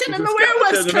skeleton There's and a the skeleton,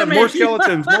 werewolf's and then coming. more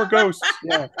skeletons, more ghosts.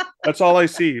 Yeah, that's all I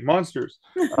see. Monsters.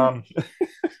 So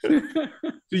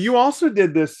you also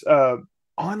did this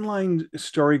online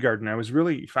story garden. I was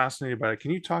really fascinated by it.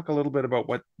 Can you talk a little bit about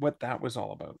what that was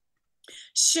all about?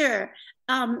 Sure.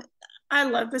 I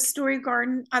love the story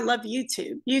garden. I love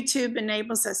YouTube. YouTube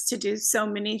enables us to do so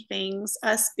many things,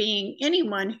 us being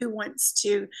anyone who wants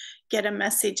to get a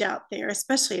message out there,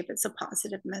 especially if it's a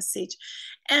positive message.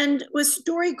 And with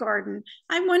Story Garden,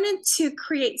 I wanted to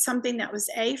create something that was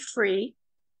A, free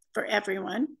for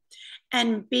everyone,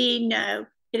 and B, no,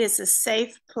 it is a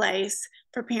safe place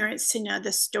for parents to know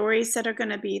the stories that are going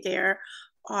to be there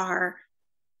are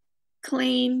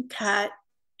clean cut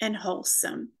and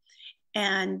wholesome,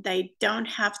 and they don't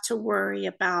have to worry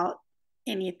about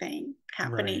anything Right.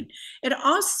 happening. It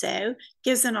also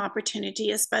gives an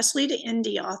opportunity, especially to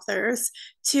indie authors,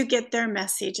 to get their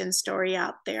message and story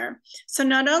out there. So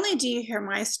not only do you hear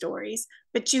my stories,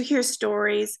 but you hear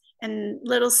stories and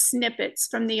little snippets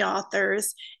from the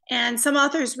authors. And some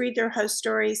authors read their whole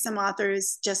story, some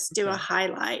authors just do a Okay.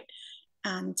 highlight.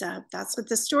 And that's what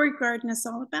the Story Garden is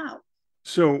all about.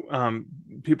 So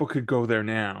people could go there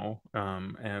now,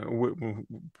 and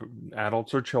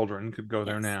adults or children could go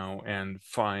there Yes. now and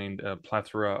find a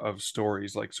plethora of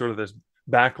stories, like sort of this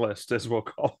backlist, as we'll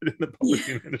call it in the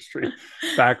publishing industry,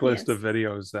 backlist Yes. of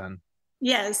videos then.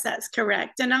 Yes, that's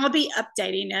correct. And I'll be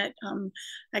updating it.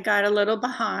 I got a little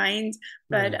behind,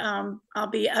 but Right. I'll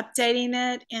be updating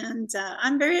it. And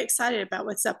I'm very excited about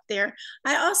what's up there.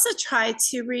 I also try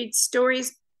to read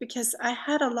stories because I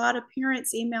had a lot of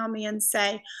parents email me and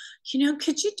say,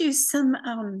 could you do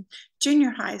some junior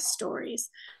high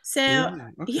stories? So, Really?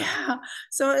 Okay. yeah,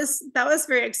 so that was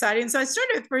very exciting. So I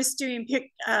started first doing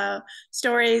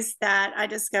stories that I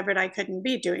discovered I couldn't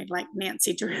be doing, like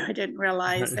Nancy Drew. I didn't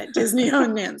realize that Disney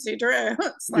owned Nancy Drew.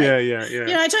 It's like, Yeah, yeah,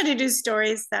 yeah. I tried to do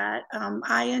stories that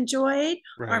I enjoyed,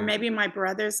 or Right. maybe my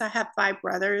brothers. I have 5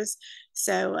 brothers.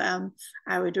 So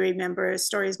I would remember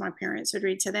stories my parents would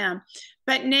read to them.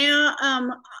 But now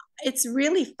it's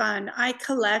really fun. I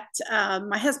collect,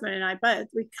 my husband and I both,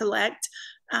 we collect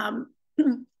um,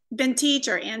 vintage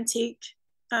or antique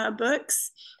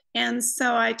books. And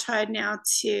so I tried now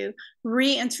to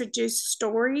reintroduce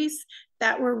stories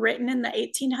that were written in the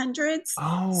 1800s.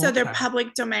 Oh, So they're okay.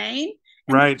 public domain.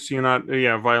 And Right. So you're not,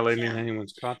 yeah, violating yeah,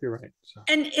 anyone's copyright. So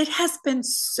and it has been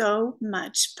so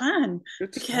much fun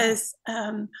good stuff. because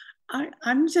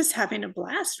I'm just having a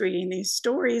blast reading these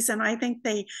stories, and I think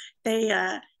they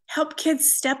help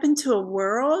kids step into a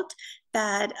world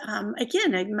that,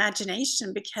 again,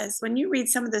 imagination. Because when you read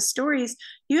some of the stories,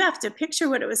 you have to picture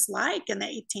what it was like in the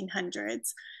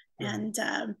 1800s, Right.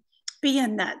 and be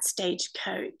in that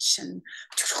stagecoach and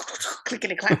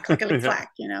clickety clack, clickety Yeah.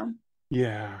 clack.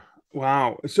 Yeah.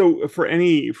 Wow. So for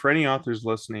any authors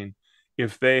listening,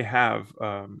 if they have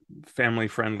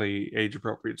family-friendly,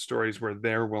 age-appropriate stories where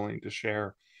they're willing to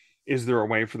share, is there a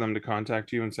way for them to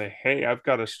contact you and say, hey, I've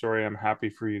got a story, I'm happy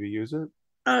for you to use it?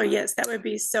 Oh, yes, that would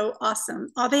be so awesome.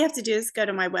 All they have to do is go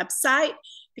to my website,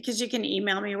 because you can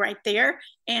email me right there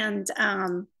and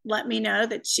let me know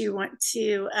that you want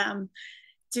to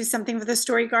do something for the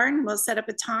Story Garden. We'll set up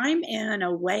a time and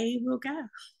away we'll go.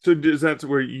 So is that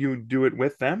where you do it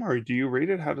with them, or do you read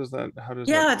it? How does that?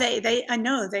 Yeah, I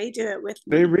know they do it with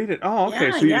me. They read it. Oh, okay.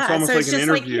 Yeah, So yeah. it's almost So like it's an just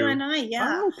interview. like you and I.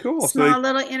 Yeah. Oh, cool. Small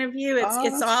little interview. It's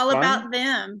that's all fun. about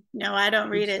them. No, I don't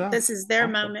read it. stuff. This is their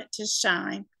Awesome. moment to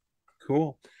shine.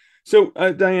 Cool. So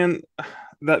Diane,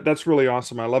 that's really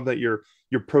awesome. I love that you're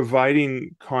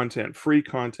providing content, free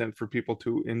content for people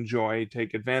to enjoy,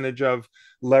 take advantage of,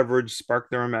 leverage, spark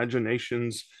their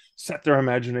imaginations, set their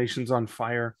imaginations on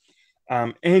fire.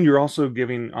 And you're also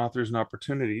giving authors an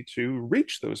opportunity to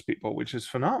reach those people, which is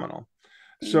phenomenal.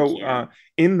 Thank So you.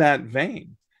 in that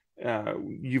vein,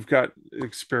 you've got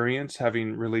experience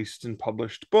having released and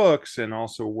published books, and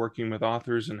also working with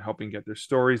authors and helping get their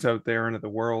stories out there into the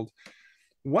world.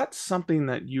 What's something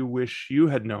that you wish you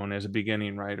had known as a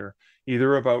beginning writer,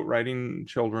 either about writing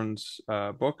children's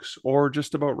books or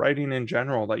just about writing in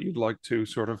general, that you'd like to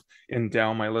sort of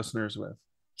endow my listeners with?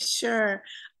 Sure.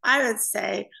 I would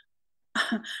say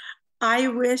I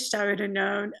wished I would have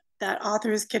known that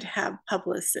authors could have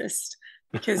publicists,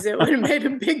 because it would have made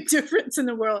a big difference in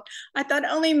the world. I thought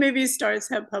only movie stars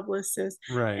have publicists.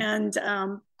 Right. And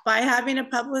by having a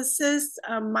publicist,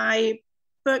 my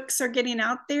books are getting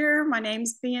out there, my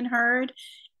name's being heard.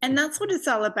 And that's what it's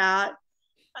all about.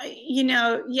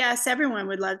 Yes, everyone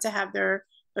would love to have their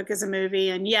book as a movie.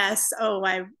 And yes,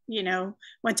 I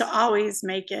want to always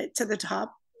make it to the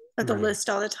top of the list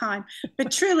all the time.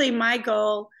 But truly my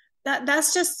goal,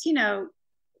 that's just,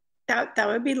 that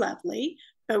would be lovely.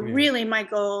 But really my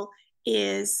goal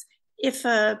is, if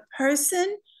a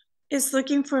person is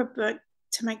looking for a book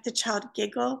to make the child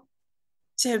giggle,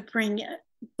 to bring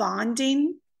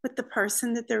bonding with the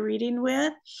person that they're reading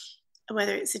with,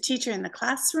 whether it's a teacher in the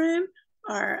classroom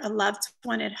or a loved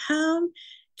one at home,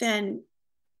 then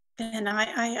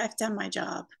I've done my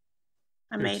job.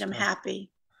 I made them happy.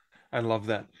 I love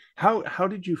that. How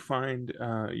did you find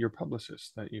your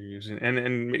publicist that you're using?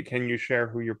 And can you share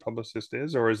who your publicist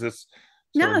is, or is this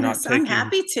No, I'm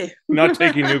happy to. Not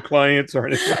taking new clients or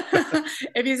anything?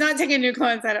 If he's not taking new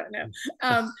clients, I don't know.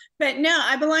 But no,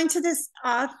 I belong to this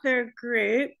author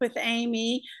group with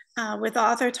Amy, with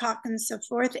Author Talk and so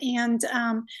forth. And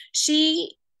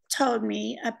she told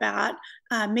me about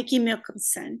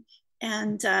Mikkelson.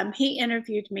 And he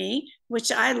interviewed me,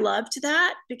 which I loved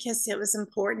that, because it was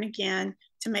important, again,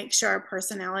 to make sure our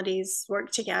personalities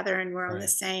work together and we're on the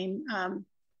same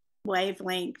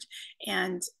wavelength.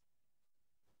 And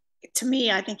to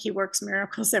me, I think he works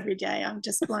miracles every day. I'm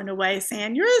just blown away,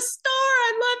 saying, "You're a star.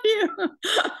 I love you."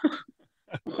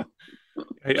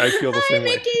 I feel the same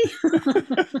way.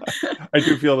 I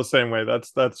do feel the same way.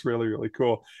 That's really, really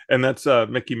cool. And that's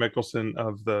Mickey Mikkelson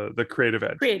of the Creative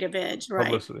Edge. Creative Edge, right?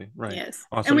 Publicity, right? Yes.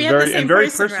 Awesome. And we have the same very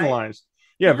person, personalized.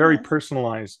 Right? Yeah, very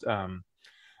personalized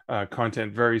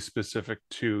content, very specific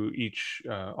to each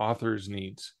author's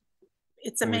needs.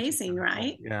 It's amazing,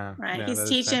 right? Yeah. Right. Yeah, he's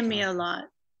teaching me a lot.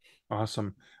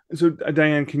 Awesome. So,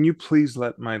 Diane, can you please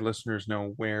let my listeners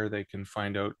know where they can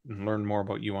find out and learn more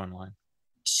about you online?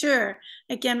 Sure.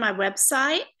 Again, my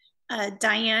website,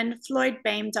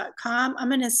 diannfloydboehm.com. I'm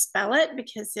going to spell it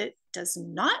because it does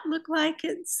not look like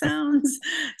it sounds.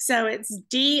 So it's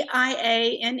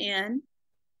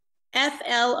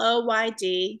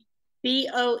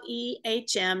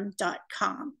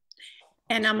DiannFloydboehm.com.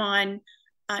 And I'm on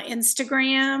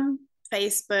Instagram,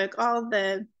 Facebook, all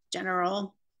the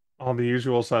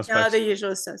usual suspects. All the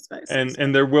usual suspects.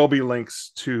 And there will be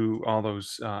links to all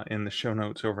those in the show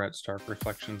notes over at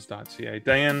starkreflections.ca.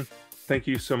 Diane, thank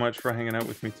you so much for hanging out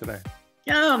with me today.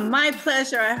 Oh, my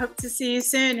pleasure. I hope to see you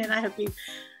soon, and I hope you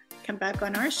come back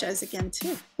on our shows again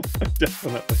too.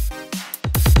 Definitely.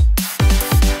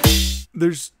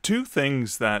 There's two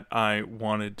things that I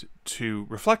wanted to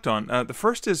reflect on. The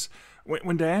first is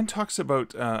when Diane talks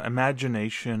about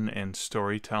imagination and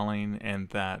storytelling, and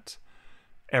that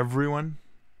everyone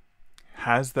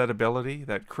has that ability,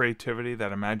 that creativity,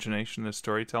 that imagination, the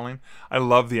storytelling. I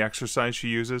love the exercise she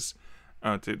uses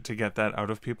to get that out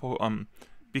of people.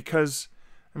 Because,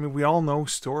 I mean, we all know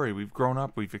story. We've grown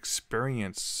up. We've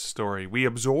experienced story. We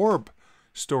absorb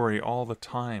story all the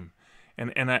time.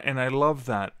 And I love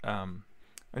that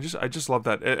I just love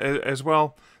that. As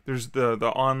well, there's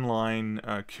the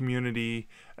online community,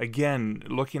 again,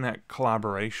 looking at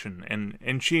collaboration.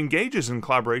 And she engages in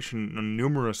collaboration on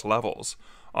numerous levels,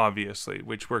 obviously,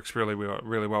 which works really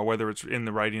well, whether it's in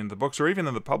the writing of the books or even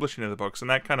in the publishing of the books. And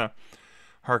that kind of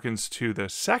harkens to the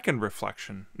second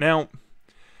reflection. Now,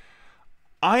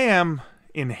 I am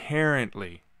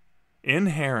inherently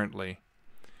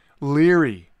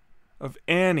leery of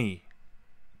any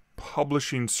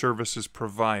publishing services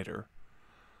provider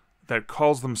that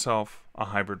calls themselves a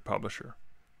hybrid publisher.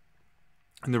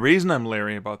 And the reason I'm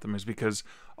leery about them is because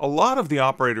a lot of the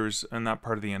operators in that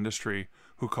part of the industry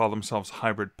who call themselves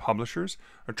hybrid publishers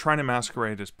are trying to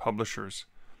masquerade as publishers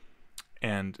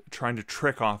and trying to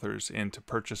trick authors into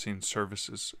purchasing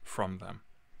services from them.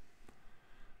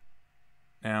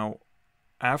 Now,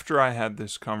 after I had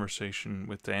this conversation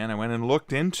with Diane, I went and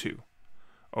looked into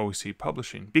OC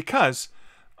Publishing because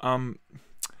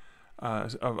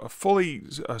a fully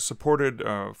supported,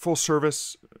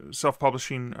 full-service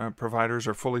self-publishing providers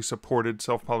or fully supported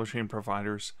self-publishing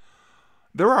providers,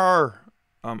 there are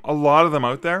a lot of them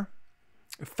out there,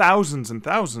 thousands and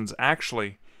thousands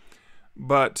actually,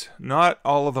 but not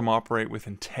all of them operate with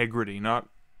integrity, not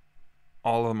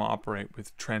all of them operate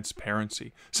with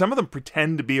transparency. Some of them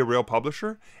pretend to be a real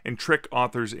publisher and trick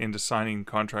authors into signing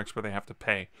contracts where they have to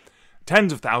pay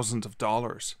tens of thousands of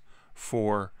dollars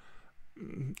for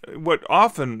what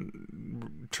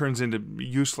often turns into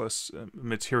useless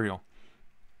material.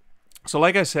 So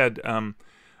like I said,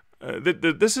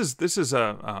 this is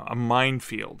a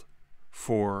minefield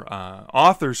for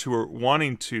authors who are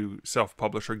wanting to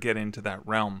self-publish or get into that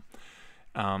realm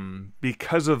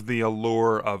because of the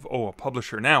allure of, a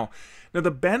publisher. Now the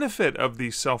benefit of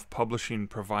these self-publishing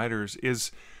providers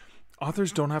is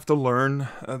authors don't have to learn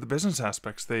the business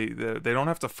aspects. They don't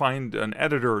have to find an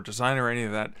editor or designer or any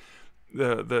of that.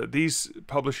 These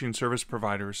publishing service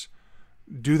providers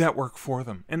do that work for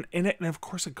them, and of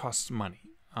course it costs money,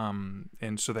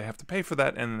 and so they have to pay for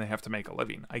that, and then they have to make a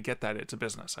living. I get that, it's a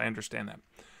business, I understand that,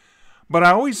 but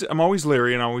I'm always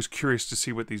leery and always curious to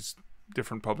see what these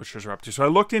different publishers are up to. So I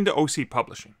looked into OC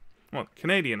Publishing, well,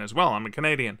 Canadian as well. I'm a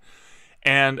Canadian,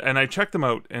 and I checked them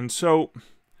out, and so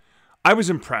I was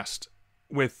impressed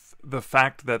with the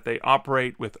fact that they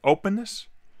operate with openness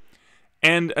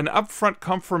and an upfront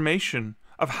confirmation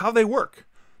of how they work.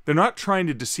 They're not trying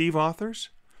to deceive authors.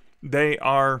 They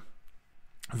are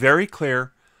very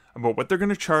clear about what they're going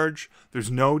to charge. There's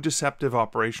no deceptive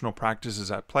operational practices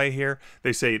at play here.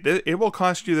 They say it will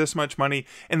cost you this much money,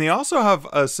 and they also have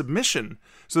a submission.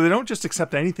 So they don't just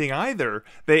accept anything either.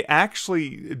 They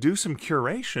actually do some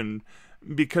curation,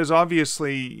 because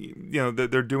obviously,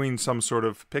 they're doing some sort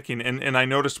of picking. And I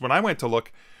noticed when I went to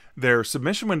look, their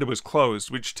submission window was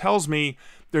closed, which tells me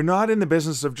they're not in the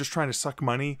business of just trying to suck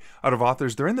money out of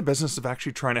authors. They're in the business of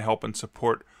actually trying to help and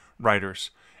support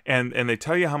writers. And they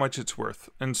tell you how much it's worth.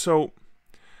 And so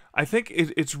I think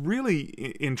it's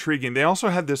really intriguing. They also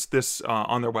had this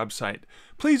on their website.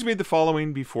 Please read the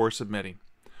following before submitting.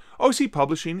 OC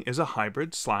Publishing is a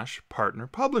hybrid/partner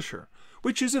publisher,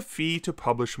 which is a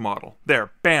fee-to-publish model.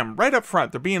 There, bam, right up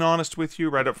front. They're being honest with you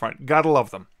right up front. Gotta love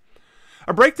them.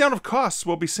 A breakdown of costs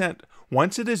will be sent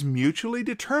once it is mutually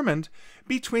determined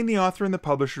between the author and the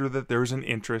publisher that there's an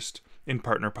interest in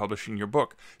partner publishing your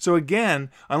book. So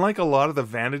again, unlike a lot of the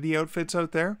vanity outfits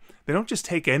out there, they don't just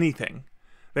take anything.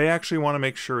 They actually want to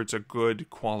make sure it's a good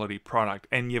quality product.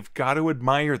 And you've got to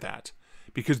admire that,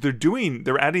 because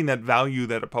they're adding that value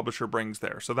that a publisher brings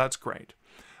there. So that's great.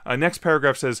 Next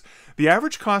paragraph says, the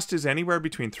average cost is anywhere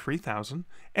between $3,000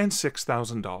 and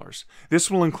 $6,000. This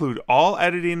will include all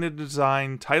editing and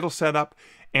design, title setup,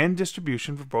 and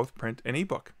distribution for both print and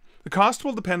ebook. The cost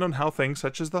will depend on things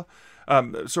such as the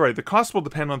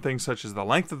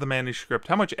length of the manuscript,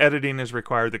 how much editing is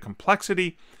required, the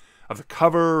complexity of the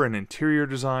cover and interior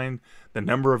design, the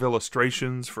number of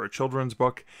illustrations for a children's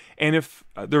book, and if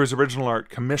there is original art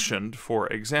commissioned, for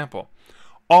example.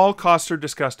 All costs are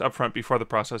discussed upfront before the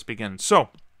process begins. So,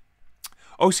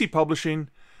 OC Publishing,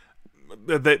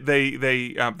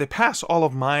 they pass all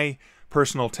of my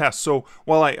personal tests. So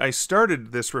while I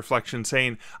started this reflection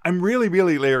saying, I'm really,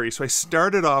 really leery, so I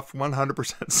started off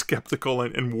 100% skeptical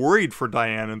and worried for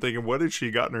Diane and thinking, what has she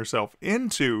gotten herself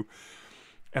into?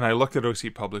 And I looked at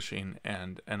OC Publishing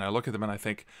and I look at them and I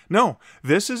think, no,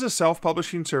 this is a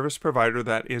self-publishing service provider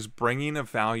that is bringing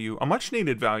a much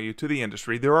needed value to the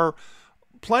industry. There are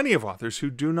plenty of authors who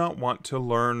do not want to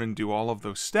learn and do all of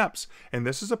those steps. And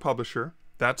this is a publisher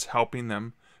that's helping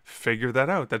them figure that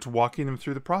out. That's walking them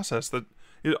through the process. That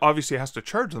it obviously has to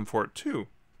charge them for it too.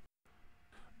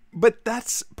 But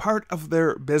that's part of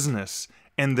their business.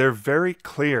 And they're very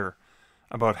clear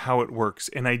about how it works,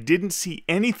 and I didn't see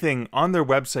anything on their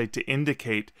website to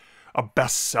indicate a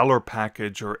bestseller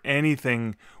package or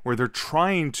anything where they're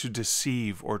trying to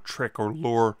deceive or trick or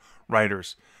lure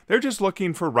writers. They're just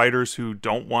looking for writers who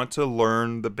don't want to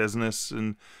learn the business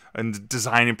and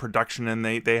design and production, and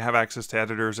they have access to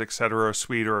editors, etc., a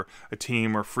suite or a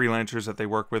team or freelancers that they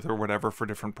work with or whatever for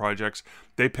different projects.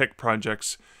 They pick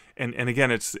projects, and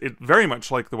again, it's very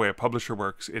much like the way a publisher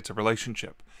works. It's a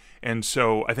relationship. And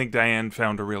so I think Diane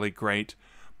found a really great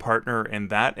partner in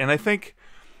that. And I think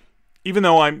even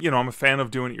though I'm a fan of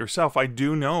doing it yourself, I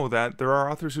do know that there are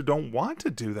authors who don't want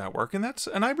to do that work, and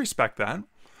I respect that.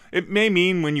 It may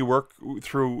mean when you work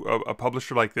through a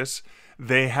publisher like this,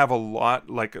 they have a lot,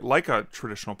 like a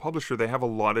traditional publisher, they have a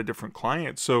lot of different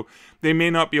clients. So they may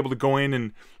not be able to go in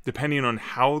and, depending on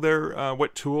how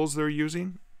what tools they're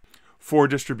using for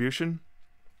distribution,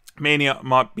 may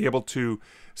not be able to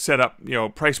set up,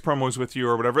 price promos with you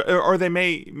or whatever, or they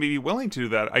may be willing to do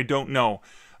that. I don't know.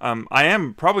 I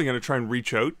am probably going to try and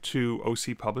reach out to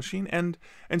OC Publishing and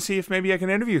see if maybe I can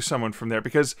interview someone from there,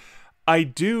 because I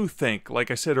do think, like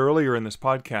I said earlier in this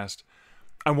podcast,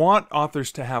 I want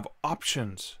authors to have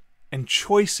options and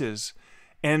choices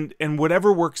and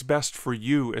whatever works best for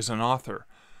you as an author.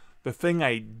 The thing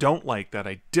I don't like, that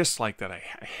I dislike, that I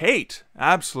hate,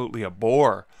 absolutely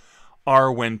abhor,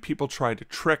 are when people try to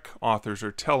trick authors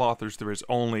or tell authors there is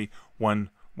only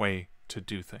one way to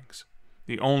do things.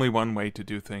 The only one way to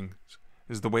do things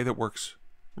is the way that works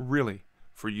really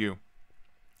for you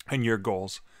and your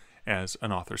goals as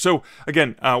an author. So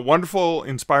again, a wonderful,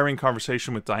 inspiring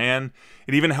conversation with Diane.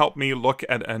 It even helped me look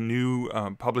at a new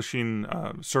publishing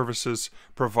services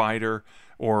provider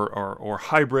or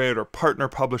hybrid or partner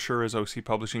publisher, as OC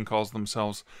Publishing calls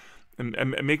themselves,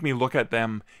 and make me look at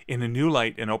them in a new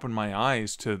light and open my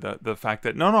eyes to the fact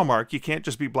that, no, Mark, you can't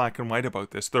just be black and white about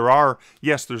this.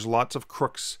 There's lots of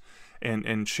crooks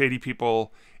and shady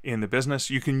people in the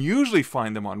business. You can usually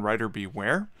find them on Writer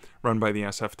Beware, run by the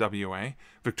SFWA.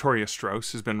 Victoria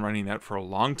Strauss has been running that for a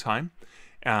long time.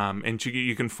 And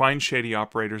you can find shady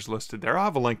operators listed there. I'll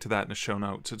have a link to that in the show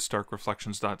notes at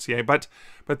starkreflections.ca. But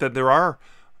that there are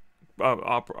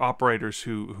operators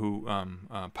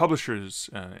publishers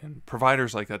and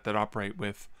providers like that operate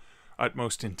with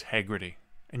utmost integrity.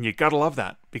 And you gotta love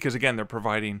that, because again, they're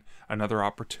providing another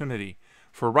opportunity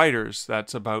for writers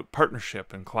that's about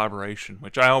partnership and collaboration,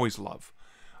 which I always love.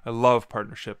 I love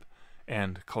partnership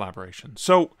and collaboration.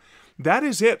 So that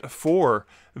is it for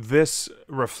this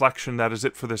reflection. That is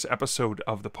it for this episode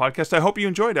of the podcast. I hope you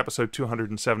enjoyed episode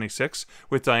 276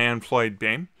 with Diann Floyd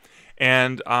Boehm,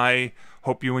 and I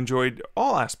hope you enjoyed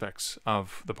all aspects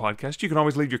of the podcast. You can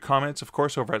always leave your comments, of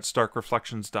course, over at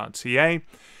starkreflections.ca.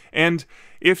 And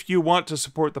if you want to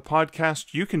support the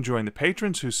podcast, you can join the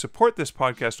patrons who support this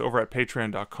podcast over at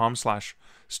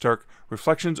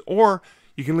patreon.com/starkreflections, or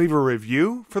you can leave a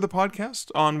review for the podcast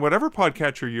on whatever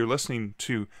podcatcher you're listening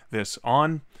to this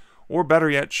on, or better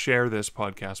yet, share this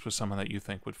podcast with someone that you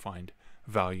think would find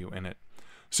value in it.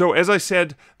 So as I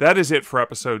said, that is it for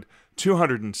episode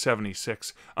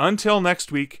 276. Until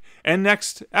next week, and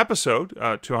next episode,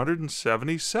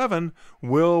 277,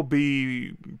 will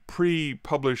be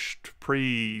pre-published,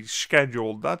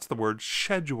 pre-scheduled. That's the word,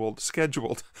 scheduled.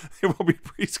 It will be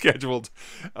pre-scheduled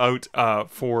out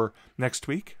for next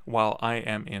week while I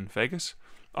am in Vegas.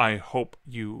 I hope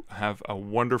you have a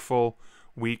wonderful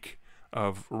week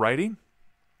of writing.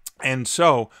 And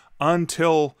so,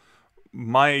 until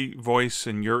my voice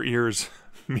and your ears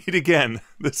meet again,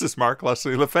 this is Mark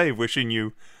Leslie Lefebvre wishing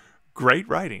you great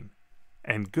writing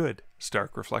and good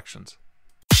Stark Reflections.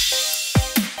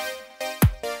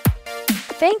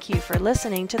 Thank you for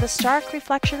listening to the Stark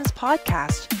Reflections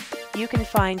podcast. You can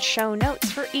find show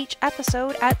notes for each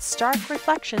episode at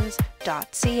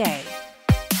starkreflections.ca.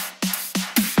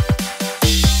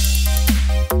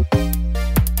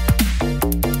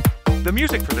 The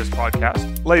music for this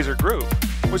podcast, Laser Groove,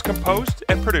 was composed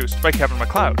and produced by Kevin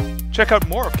MacLeod. Check out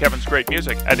more of Kevin's great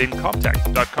music at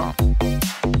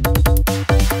incomptech.com.